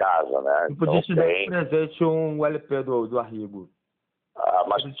casa, né? Eu podia te dar de presente um LP do Arrigo. Ah,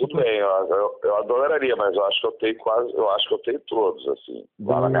 mas tudo bem, eu adoraria, mas eu acho que eu tenho todos, assim.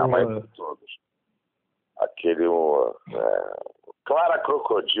 Lá na minha mãe tem todos. Aquele, Clara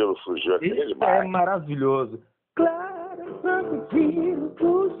Crocodilo fugiu, aquele demais. É maravilhoso. Clara Crocodilo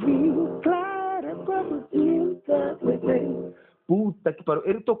fugiu, Clara Crocodilo fugiu. Puta que pariu.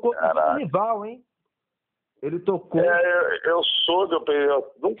 Ele tocou no rival, hein? Ele tocou. Eu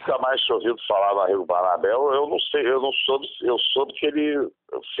nunca mais tinha ouvido falar do Arrigo Barnabé. Eu não sei, eu soube que ele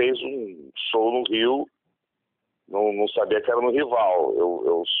fez um show no Rio. Não sabia que era no rival.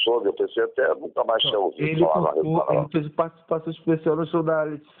 Eu soube, eu pensei até nunca mais tinha ouvido falar do Arrigo Barnabé. Ele fez participação especial no show da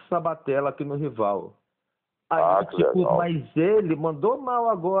Letícia Sabatella aqui no rival. Aí, Que legal. mas ele mandou mal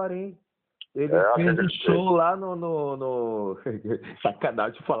agora, hein? Ele fez um show lá no...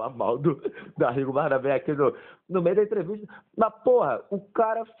 Sacanagem falar mal do Arrigo Barnabé aqui no meio da entrevista. Mas, porra, o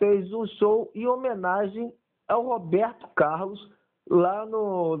cara fez um show em homenagem ao Roberto Carlos lá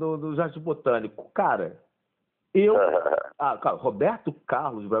no Jardim Botânico. Cara, cara, Roberto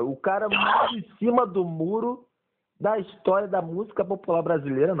Carlos, velho, o cara mais em cima do muro da história da música popular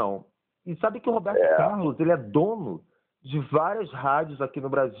brasileira, não. E sabe que o Roberto Carlos, ele é dono de várias rádios aqui no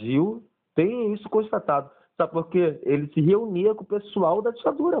Brasil. Tem isso constatado. Sabe por quê? Ele se reunia com o pessoal da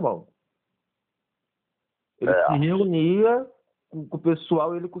ditadura, mano. Ele se reunia com o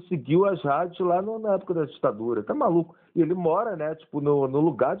pessoal e ele conseguiu as rádios lá na época da ditadura. Tá maluco? E ele mora, né, tipo, no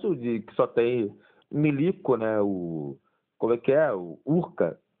lugar que só tem milico, né, como é que é? O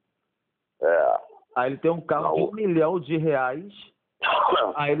Urca. Aí ele tem um carro de R$1 milhão.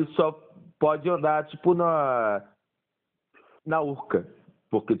 Aí ele só pode andar, tipo, na Urca.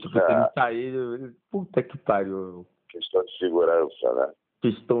 Porque, tipo, se ele sair... Puta que pariu. Questão de segurança, né?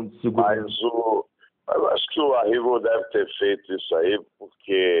 Questão de segurança. Mas eu acho que o Arrigo deve ter feito isso aí,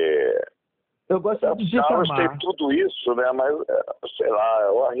 porque... Eu gosto de Carlos tem tudo isso, né? Mas, sei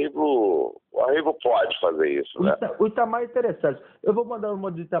lá, o Arrigo pode fazer isso, né? O Itamar é interessante. Eu vou mandar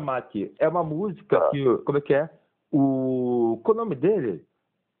uma do Itamar aqui. É uma música que... Como é que é? Qual o nome dele?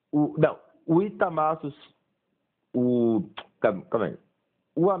 O Itamar... Calma aí.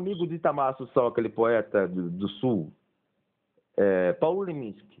 O amigo de Itamar Assunção, aquele poeta do Sul, Paulo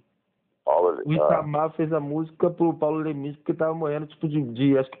Leminski. O Itamar fez a música pro Paulo Leminski que estava morrendo tipo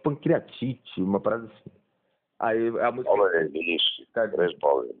de acho que pancreatite, uma parada assim. Aí a música... Paulo Leminski. Grande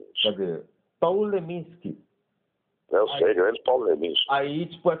Paulo Leminski. Cadê? Paulo Leminski. Eu sei, grande Paulo Leminski. Aí,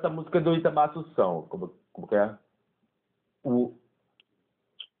 tipo, essa música do Itamar Assunção. Como que é? O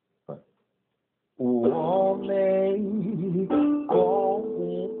homem com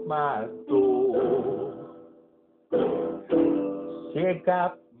uma dor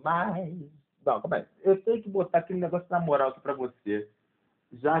chega mais... Não, calma aí. Eu tenho que botar aquele negócio na moral aqui pra você.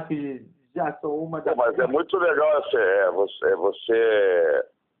 Já sou uma das... Mas é muito legal,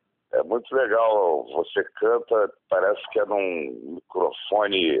 é muito legal, você canta, parece que é num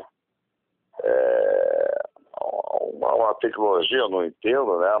microfone, uma tecnologia, eu não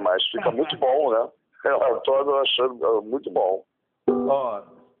entendo, né? Mas fica muito bom, né? Eu tô achando muito bom. Ó,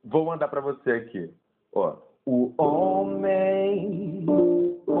 vou mandar pra você aqui. Ó, o homem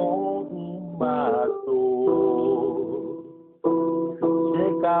com uma dor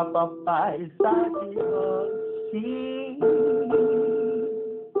chegava mais adiante.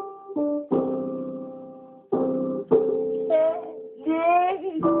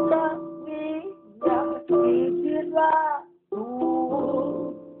 Ele caminha de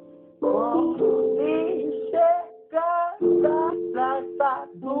lado, como se chegasse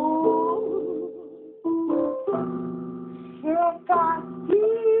atrasado. Chega aqui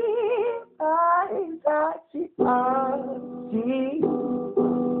mais adiante.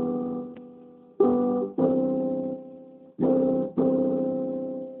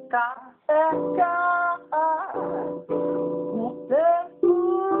 Carregar o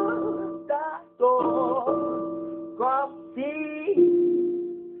peso da dor, goste,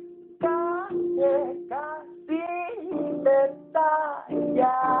 carregar sem detalhes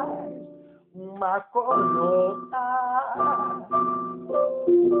uma coroa,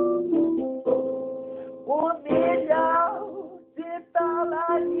 um milhão de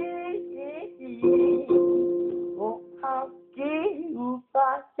dólares, que o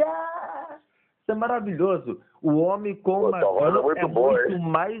falhar. Isso é maravilhoso. O homem com uma van é muito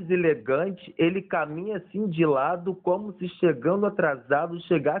mais elegante. Ele caminha assim de lado, como se chegando atrasado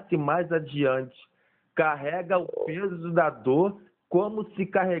chegasse mais adiante. Carrega o peso da dor, como se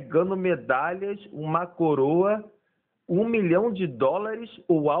carregando medalhas, uma coroa, $1 milhão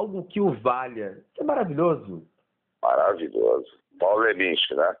ou algo que o valha. Isso é maravilhoso. Maravilhoso. Paulo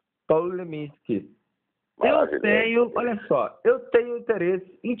Leminski, né? Paulo Leminski. Maravilhoso. olha só, eu tenho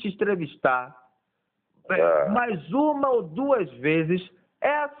interesse em te entrevistar mais uma ou duas vezes.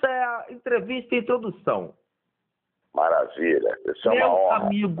 Essa é a entrevista e introdução. Maravilha. Isso é uma Meu honra.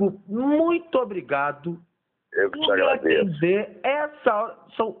 amigo, muito obrigado Eu que te por me agradeço. atender.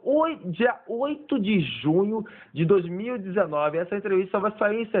 São dia 8 de junho de 2019. Essa entrevista vai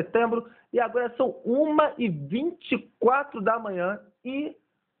sair em setembro e agora são 1h24 da manhã e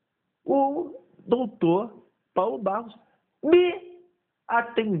o doutor Paulo Barros me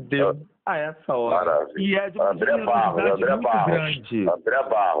atendeu a essa hora. Maravilha. E é de uma André generosidade muito Barros. grande. André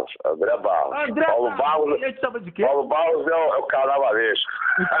Barros. André Paulo Barros. Ele chama de quê? Paulo Barros é o carnavalesco.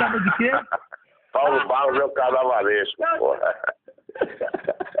 Ele chama de quê? Paulo Barros é o carnavalesco, porra.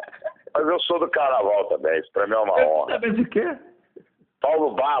 Mas eu sou do carnaval também, isso pra mim é uma honra. Chama de quê?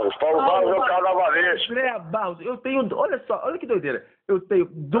 Paulo Barros é o carnavalesco. André Barros, eu tenho, olha só, olha que doideira. Eu tenho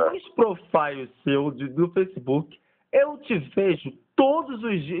 2 profiles seus no Facebook. Eu te vejo todos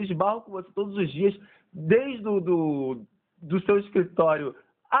os dias, esbarro com você todos os dias, desde do seu escritório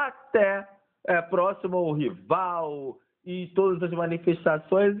até próximo ao rival e todas as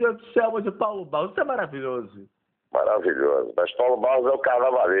manifestações. Eu te chamo de Paulo Barros. Isso é maravilhoso. Maravilhoso. Mas Paulo Barros é o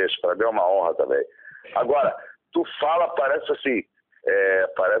carnavalesco, para mim é uma honra também. Agora, tu fala, parece assim,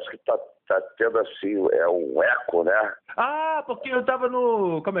 parece que tá tendo assim, um eco, né? Ah, porque eu tava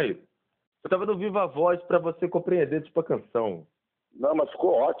no... Calma aí. Eu tava no Viva Voz para você compreender, tipo, a canção. Não, mas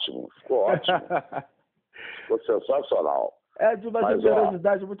ficou ótimo, ficou sensacional. É de uma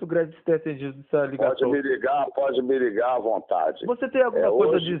generosidade muito grande de ter atendido essa ligação. Pode me ligar à vontade. Você tem alguma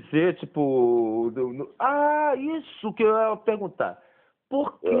coisa hoje... a dizer, tipo... isso que eu ia perguntar.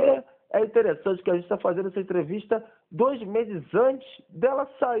 Por que é interessante que a gente está fazendo essa entrevista 2 meses antes dela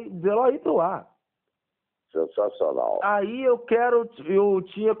ir pro ar? Sensacional. Aí eu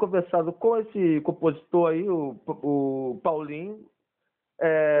tinha conversado com esse compositor aí, o Paulinho,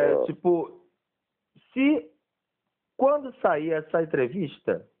 tipo, se quando sair essa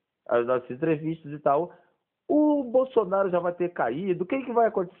entrevista, as nossas entrevistas e tal, o Bolsonaro já vai ter caído, o que vai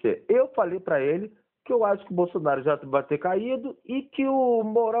acontecer? Eu falei para ele que eu acho que o Bolsonaro já vai ter caído e que o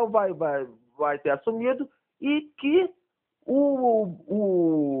Mourão vai ter assumido e que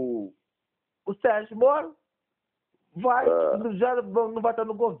o Sérgio Moro já não vai estar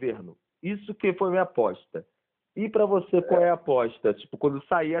no governo. Isso que foi minha aposta. E para você, qual é a aposta? Tipo, quando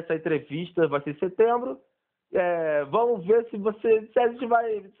sair essa entrevista, vai ser em setembro, vamos ver se você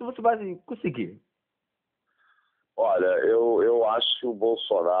vai conseguir. Olha, eu acho que o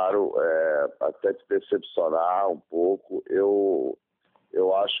Bolsonaro, até te decepcionar um pouco, eu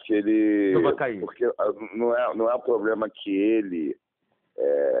acho que ele... Não vai cair. Porque não é o problema que ele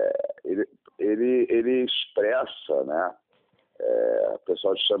expressa, né? O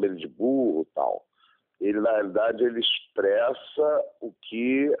pessoal chama ele de burro e tal. Ele, na realidade, ele expressa o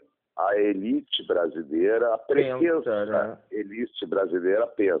que a elite brasileira, a pretensa elite brasileira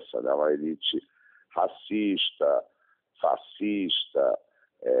pensa, né? Uma elite racista, fascista,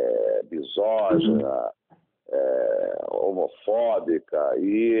 misógina, homofóbica,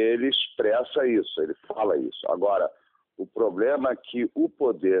 e ele expressa isso, ele fala isso. Agora, o problema é que o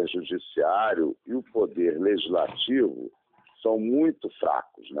poder judiciário e o poder legislativo são muito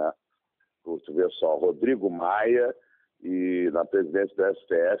fracos, né? Tu vê só, Rodrigo Maia e na presidência do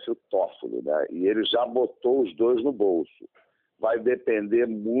STF o Toffoli, né? E ele já botou os dois no bolso. Vai depender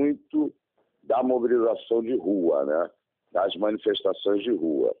muito da mobilização de rua, né? Das manifestações de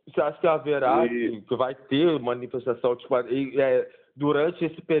rua. Você acha que haverá, que vai ter manifestação, tipo, durante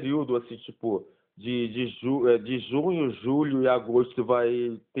esse período, assim, tipo, de junho, julho e agosto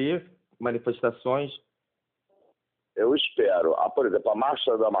vai ter manifestações? Eu espero. Por exemplo, a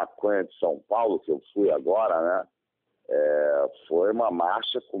Marcha da Maconha de São Paulo, que eu fui agora, né? Foi uma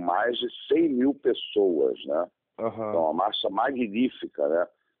marcha com mais de 100 mil pessoas, né? Então, uma marcha magnífica, né?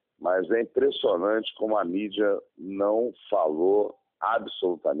 Mas é impressionante como a mídia não falou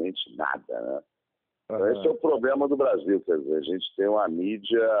absolutamente nada, né? Então, esse é o problema do Brasil, quer dizer, a gente tem uma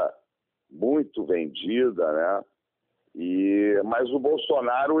mídia muito vendida, né? Mas o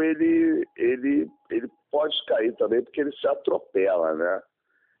Bolsonaro, ele pode cair também porque ele se atropela, né?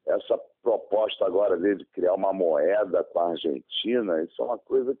 Essa proposta agora dele de criar uma moeda com a Argentina, isso é uma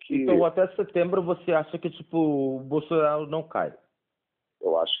coisa que... Então, até setembro, você acha que, tipo, o Bolsonaro não cai?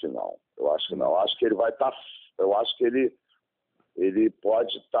 Eu acho que não. Eu acho que ele vai estar... Eu acho que ele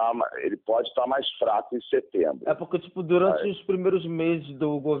pode estar mais fraco em setembro. Porque, tipo, durante os primeiros meses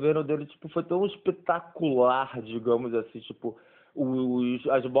do governo dele, tipo, foi tão espetacular, digamos assim, tipo,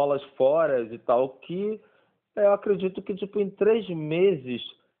 as bolas fora e tal, que eu acredito que, tipo, em 3 meses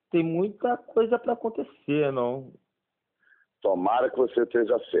tem muita coisa para acontecer, não? Tomara que você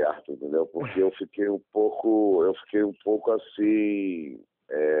esteja certo, entendeu? Porque eu fiquei um pouco assim,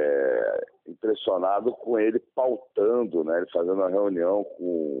 impressionado com ele pautando, né? Ele fazendo uma reunião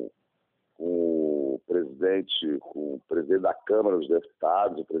com o presidente da Câmara dos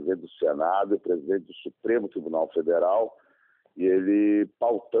Deputados, o presidente do Senado e o presidente do Supremo Tribunal Federal, e ele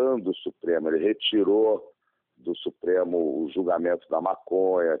pautando o Supremo. Ele retirou do Supremo o julgamento da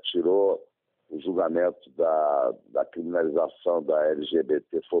maconha, tirou o julgamento da criminalização da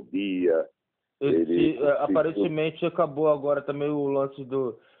LGBT-fobia. Aparentemente acabou agora também o lance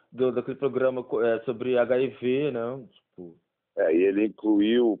daquele programa sobre HIV, né? Tipo... E ele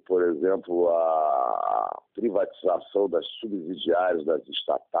incluiu, por exemplo, a privatização das subsidiárias das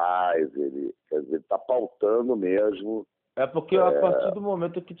estatais. Ele está pautando mesmo. Porque a partir do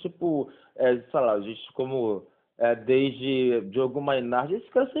momento que, tipo, sei lá, a gente como... desde Diogo Mainardi, esses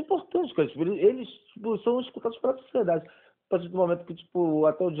caras são importantes, cara. Eles tipo, são escutados pela sociedade. A partir do momento que, tipo,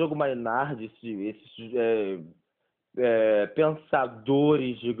 até o Diogo Mainardi, esses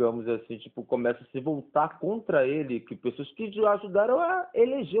pensadores, digamos assim, tipo, começam a se voltar contra ele, que pessoas que ajudaram a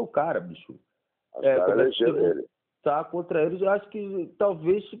eleger o cara, bicho. Elegeram ele. Tá contra eles, eu acho que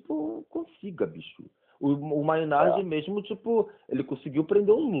talvez, tipo, consiga, bicho. O Mainardi mesmo, tipo, ele conseguiu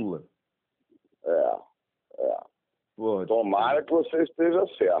prender o Lula. Pô, tomara que você esteja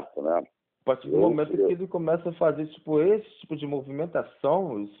certo, né? A partir do momento que ele começa a fazer esse tipo de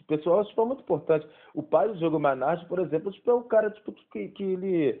movimentação, esse pessoal acho que é muito importante. O pai do Diogo Mainardi, por exemplo, tipo, é o cara tipo, que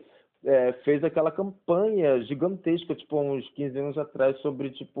ele fez aquela campanha gigantesca, tipo, uns 15 anos atrás,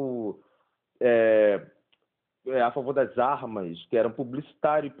 sobre, tipo, a favor das armas, que era um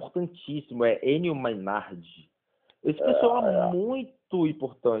publicitário importantíssimo, Enio Mainardi. Esse pessoal é muito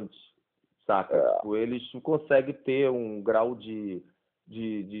importante, saca? Tipo, eles conseguem ter um grau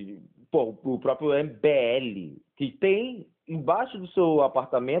o próprio MBL, que tem, embaixo do seu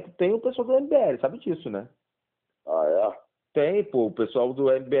apartamento, tem o pessoal do MBL, sabe disso, né? Tem, pô, o pessoal do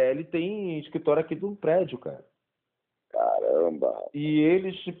MBL tem escritório aqui de um prédio, cara. Caramba! E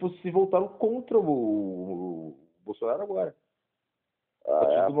eles, tipo, se voltaram contra o Bolsonaro agora. A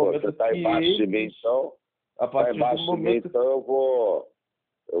partir do momento você tá embaixo de mim, então? A partir do momento... então eu vou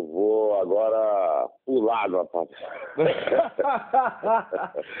agora pular no apartamento.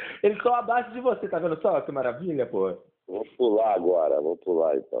 Eles estão abaixo de você, tá vendo só? Que maravilha, pô. Vou pular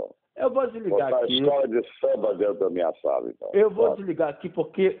então. Eu vou desligar aqui. Escola de samba dentro da minha sala, então. Eu vou desligar aqui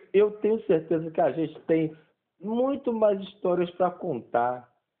porque eu tenho certeza que a gente tem muito mais histórias para contar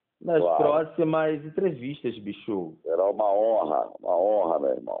nas próximas entrevistas, bicho. Será uma honra,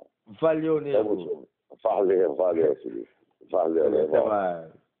 meu irmão. Valeu, nego. Valeu, Felipe. Valeu, meu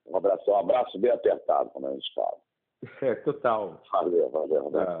irmão. Um abraço bem apertado, como a gente fala. Total. Valeu, valeu.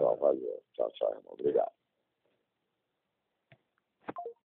 Tchau, irmão. Obrigado.